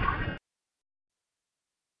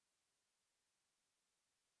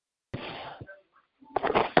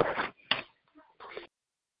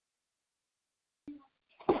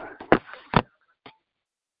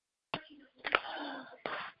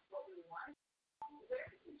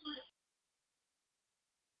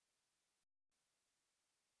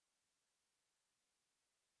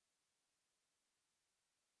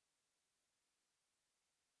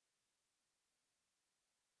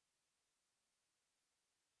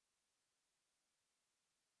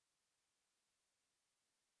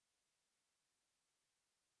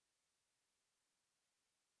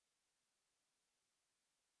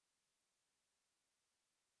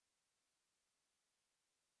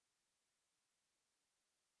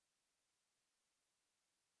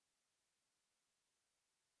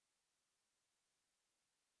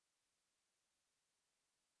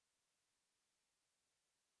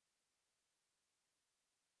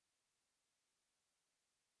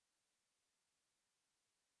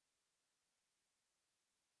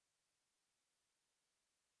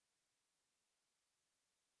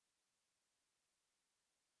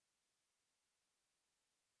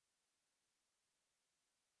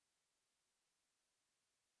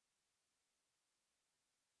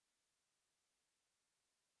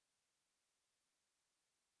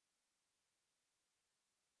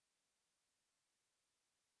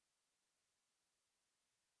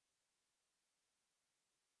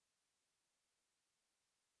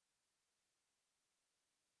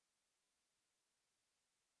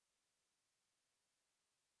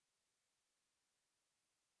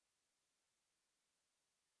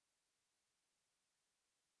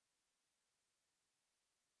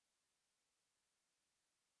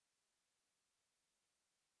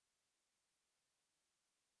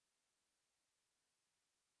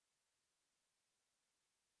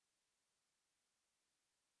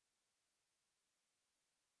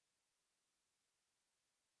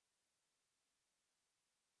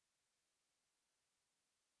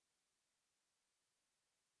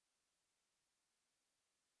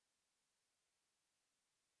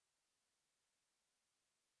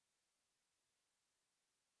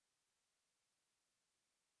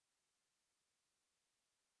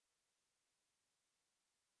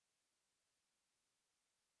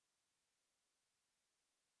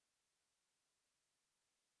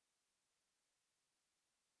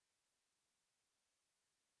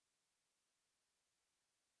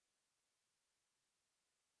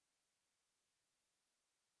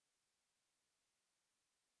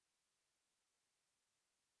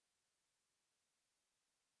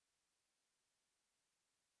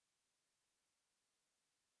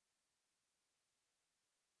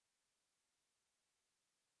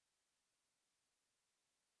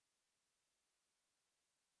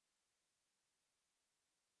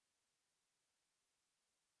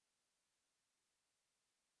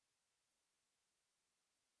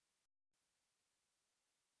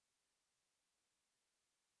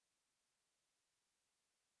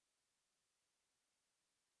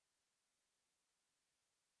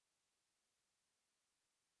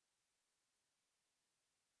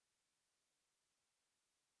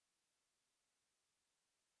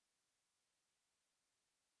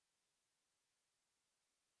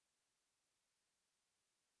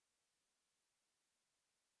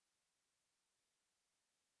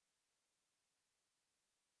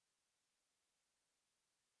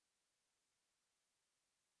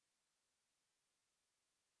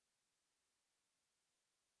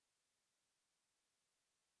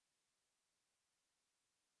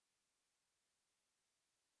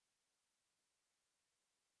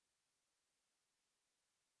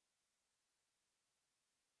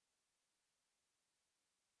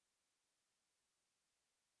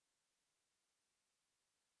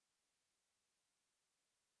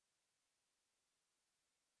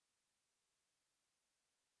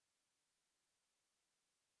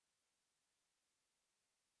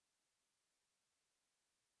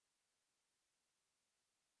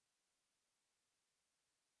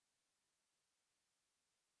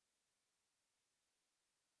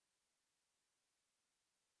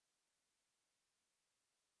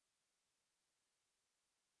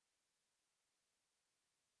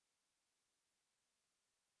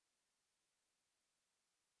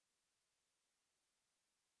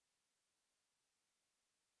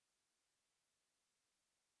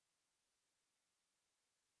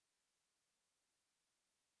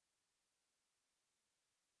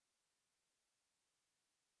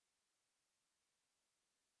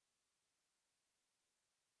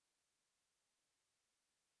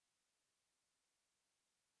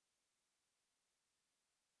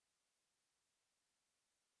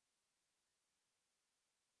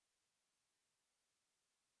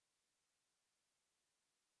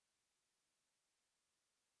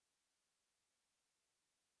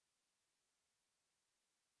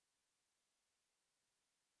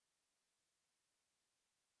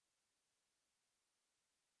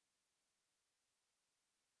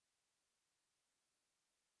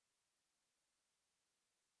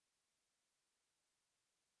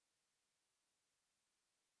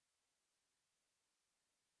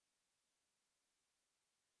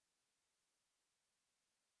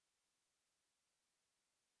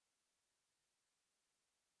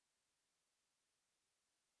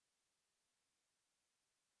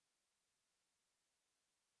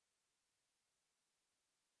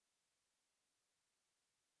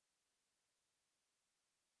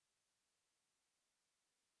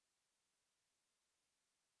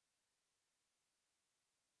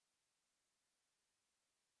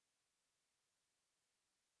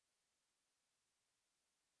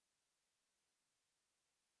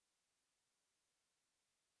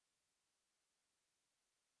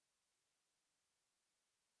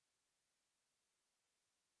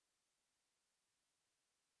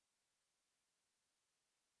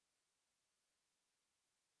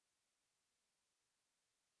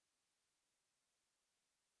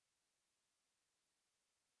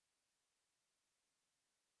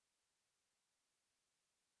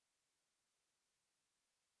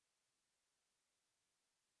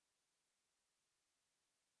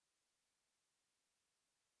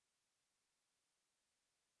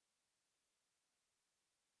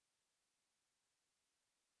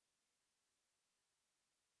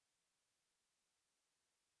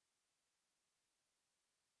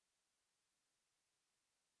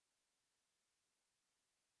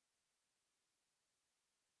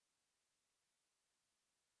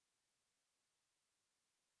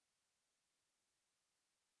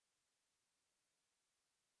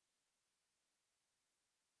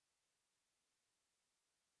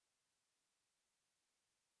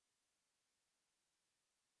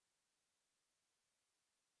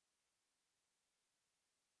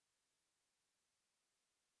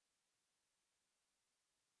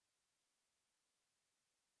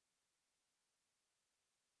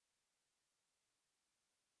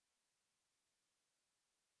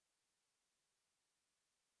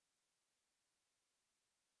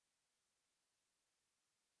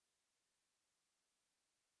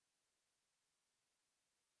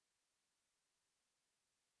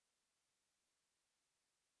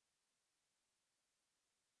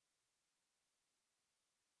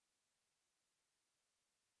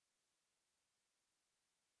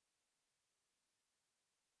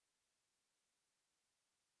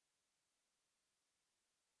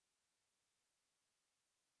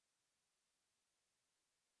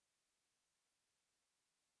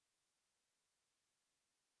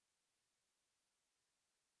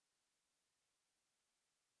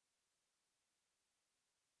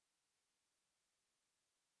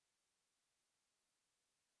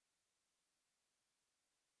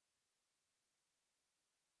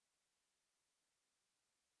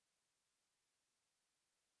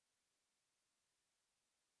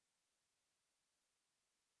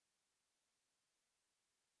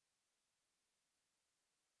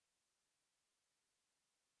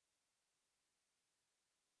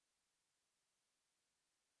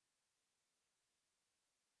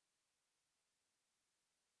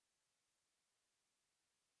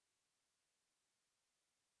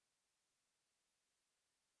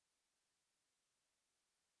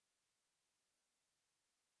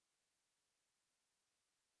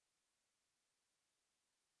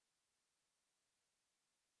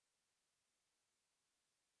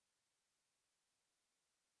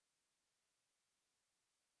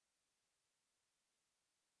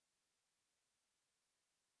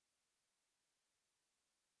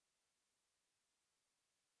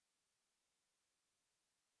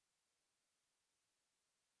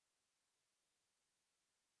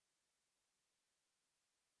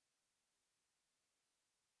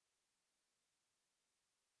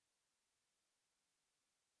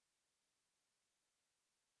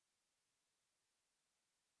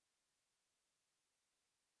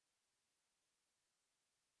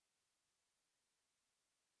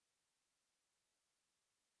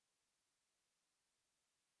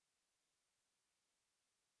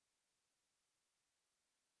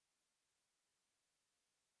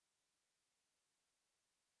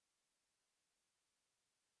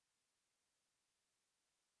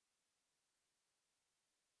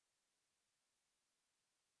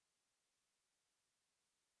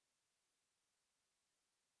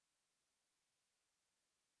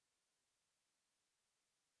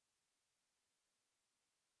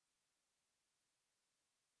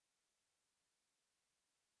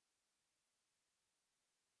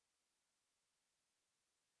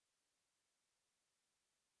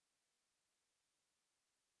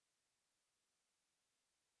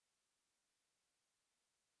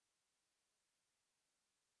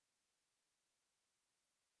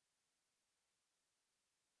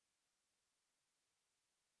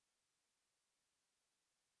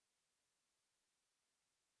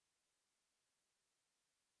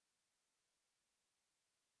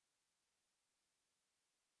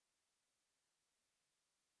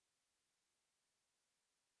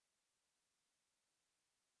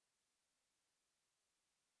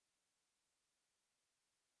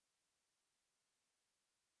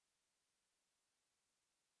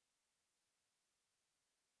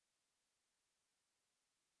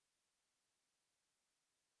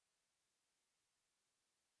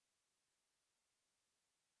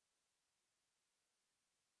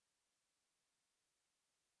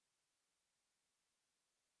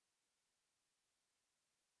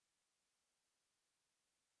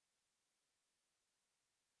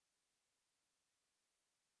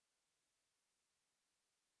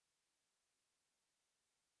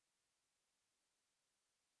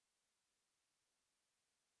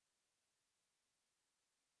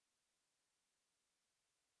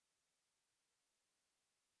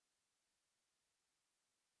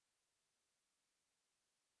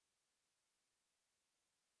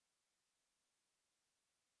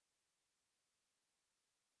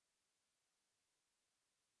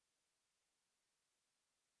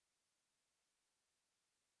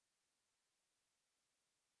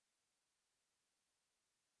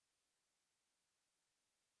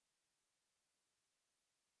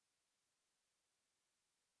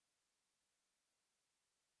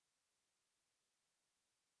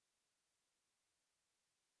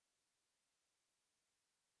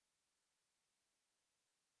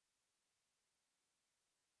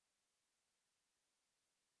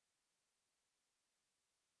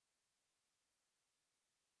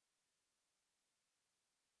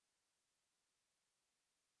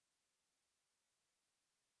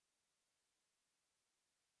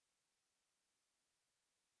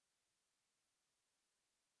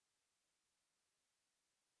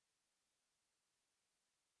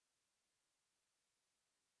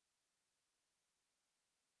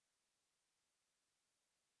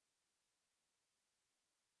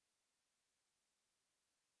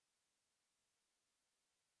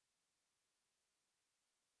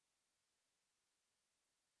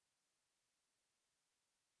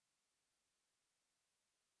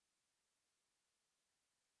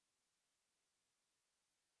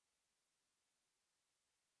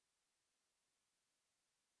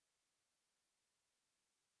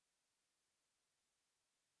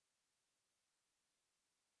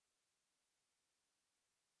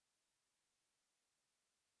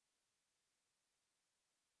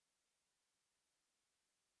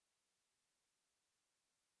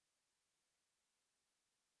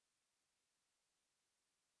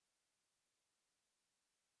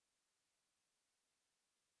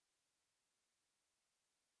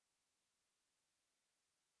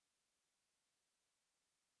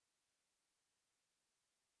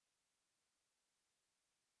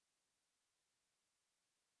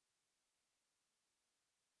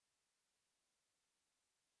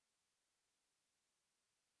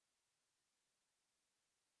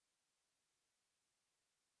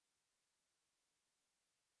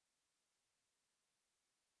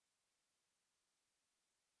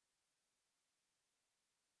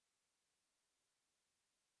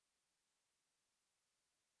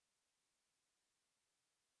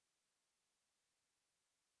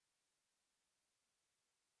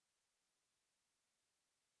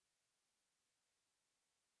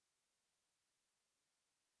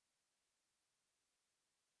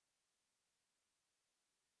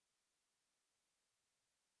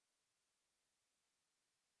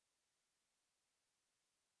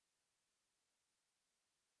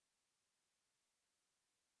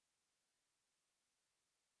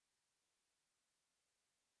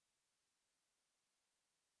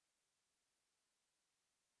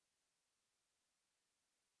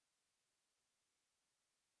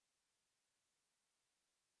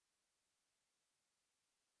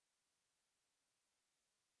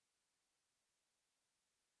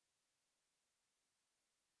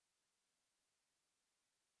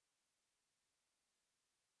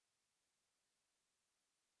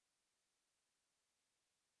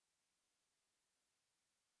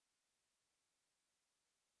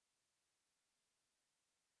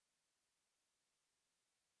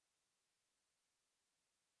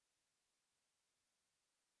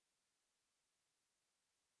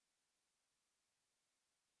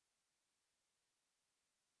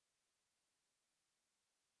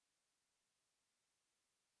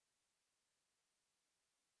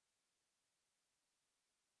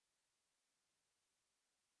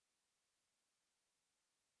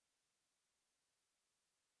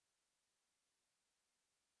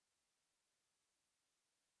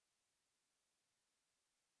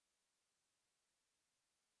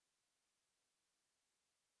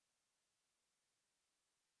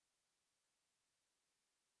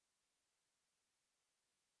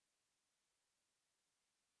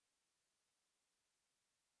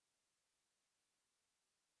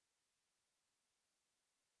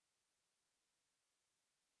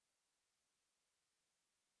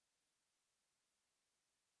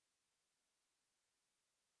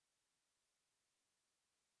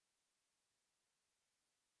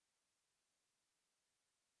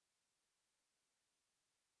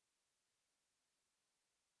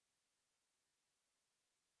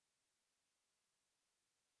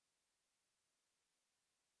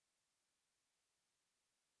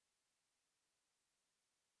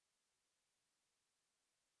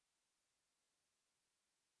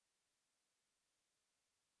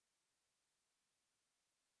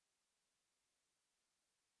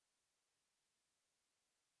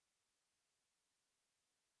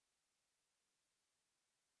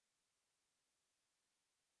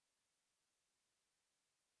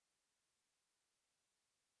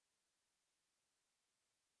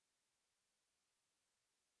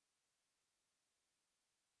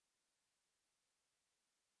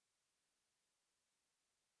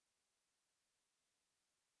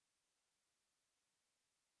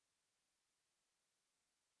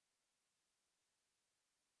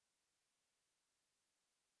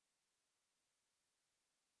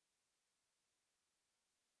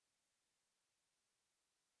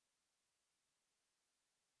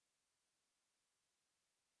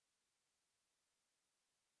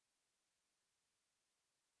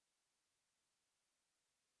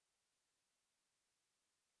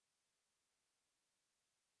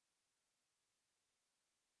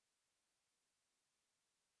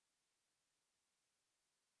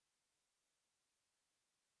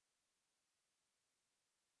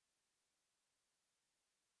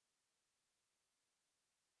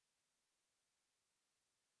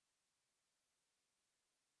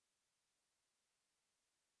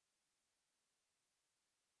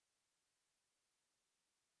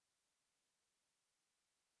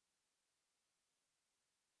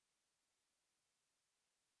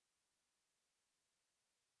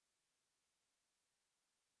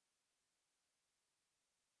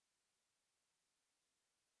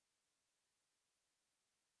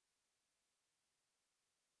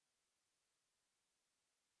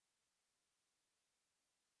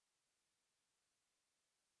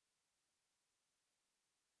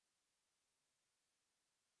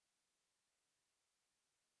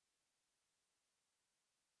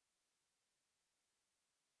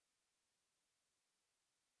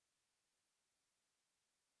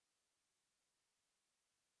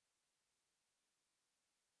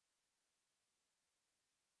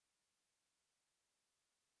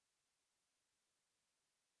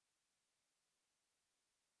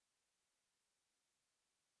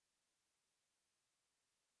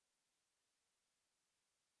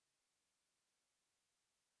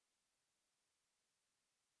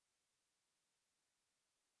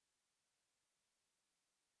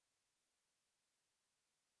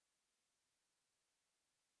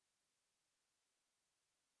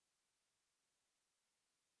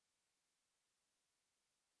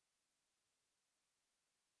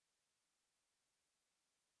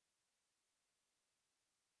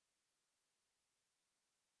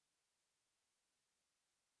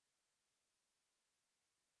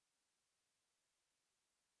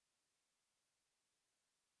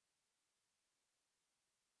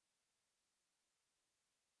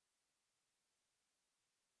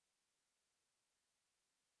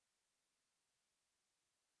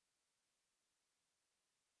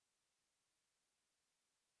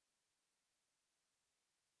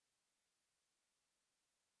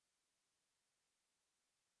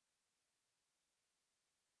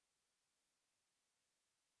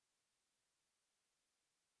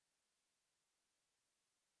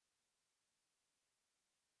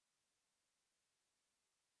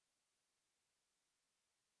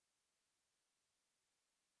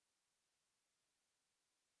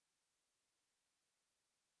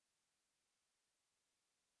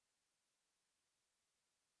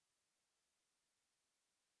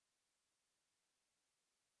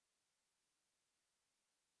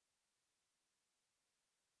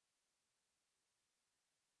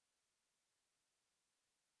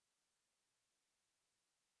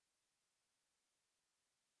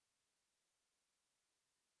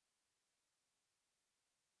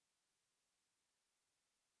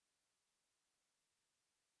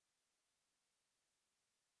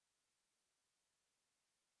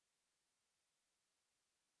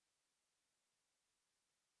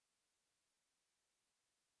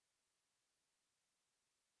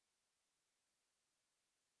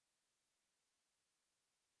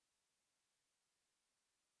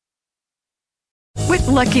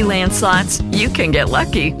 Lucky Land Slots, you can get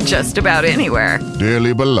lucky just about anywhere.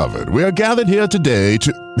 Dearly beloved, we are gathered here today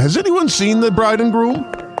to... Has anyone seen the bride and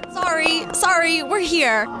groom? Sorry, we're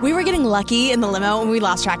here. We were getting lucky in the limo and we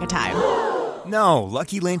lost track of time. No,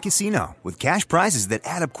 Lucky Land Casino, with cash prizes that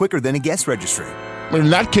add up quicker than a guest registry. In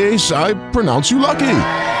that case, I pronounce you lucky.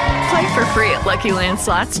 Play for free at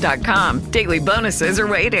LuckyLandSlots.com. Daily bonuses are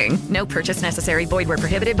waiting. No purchase necessary. Void where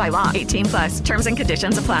prohibited by law. 18+. Terms and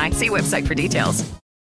conditions apply. See website for details.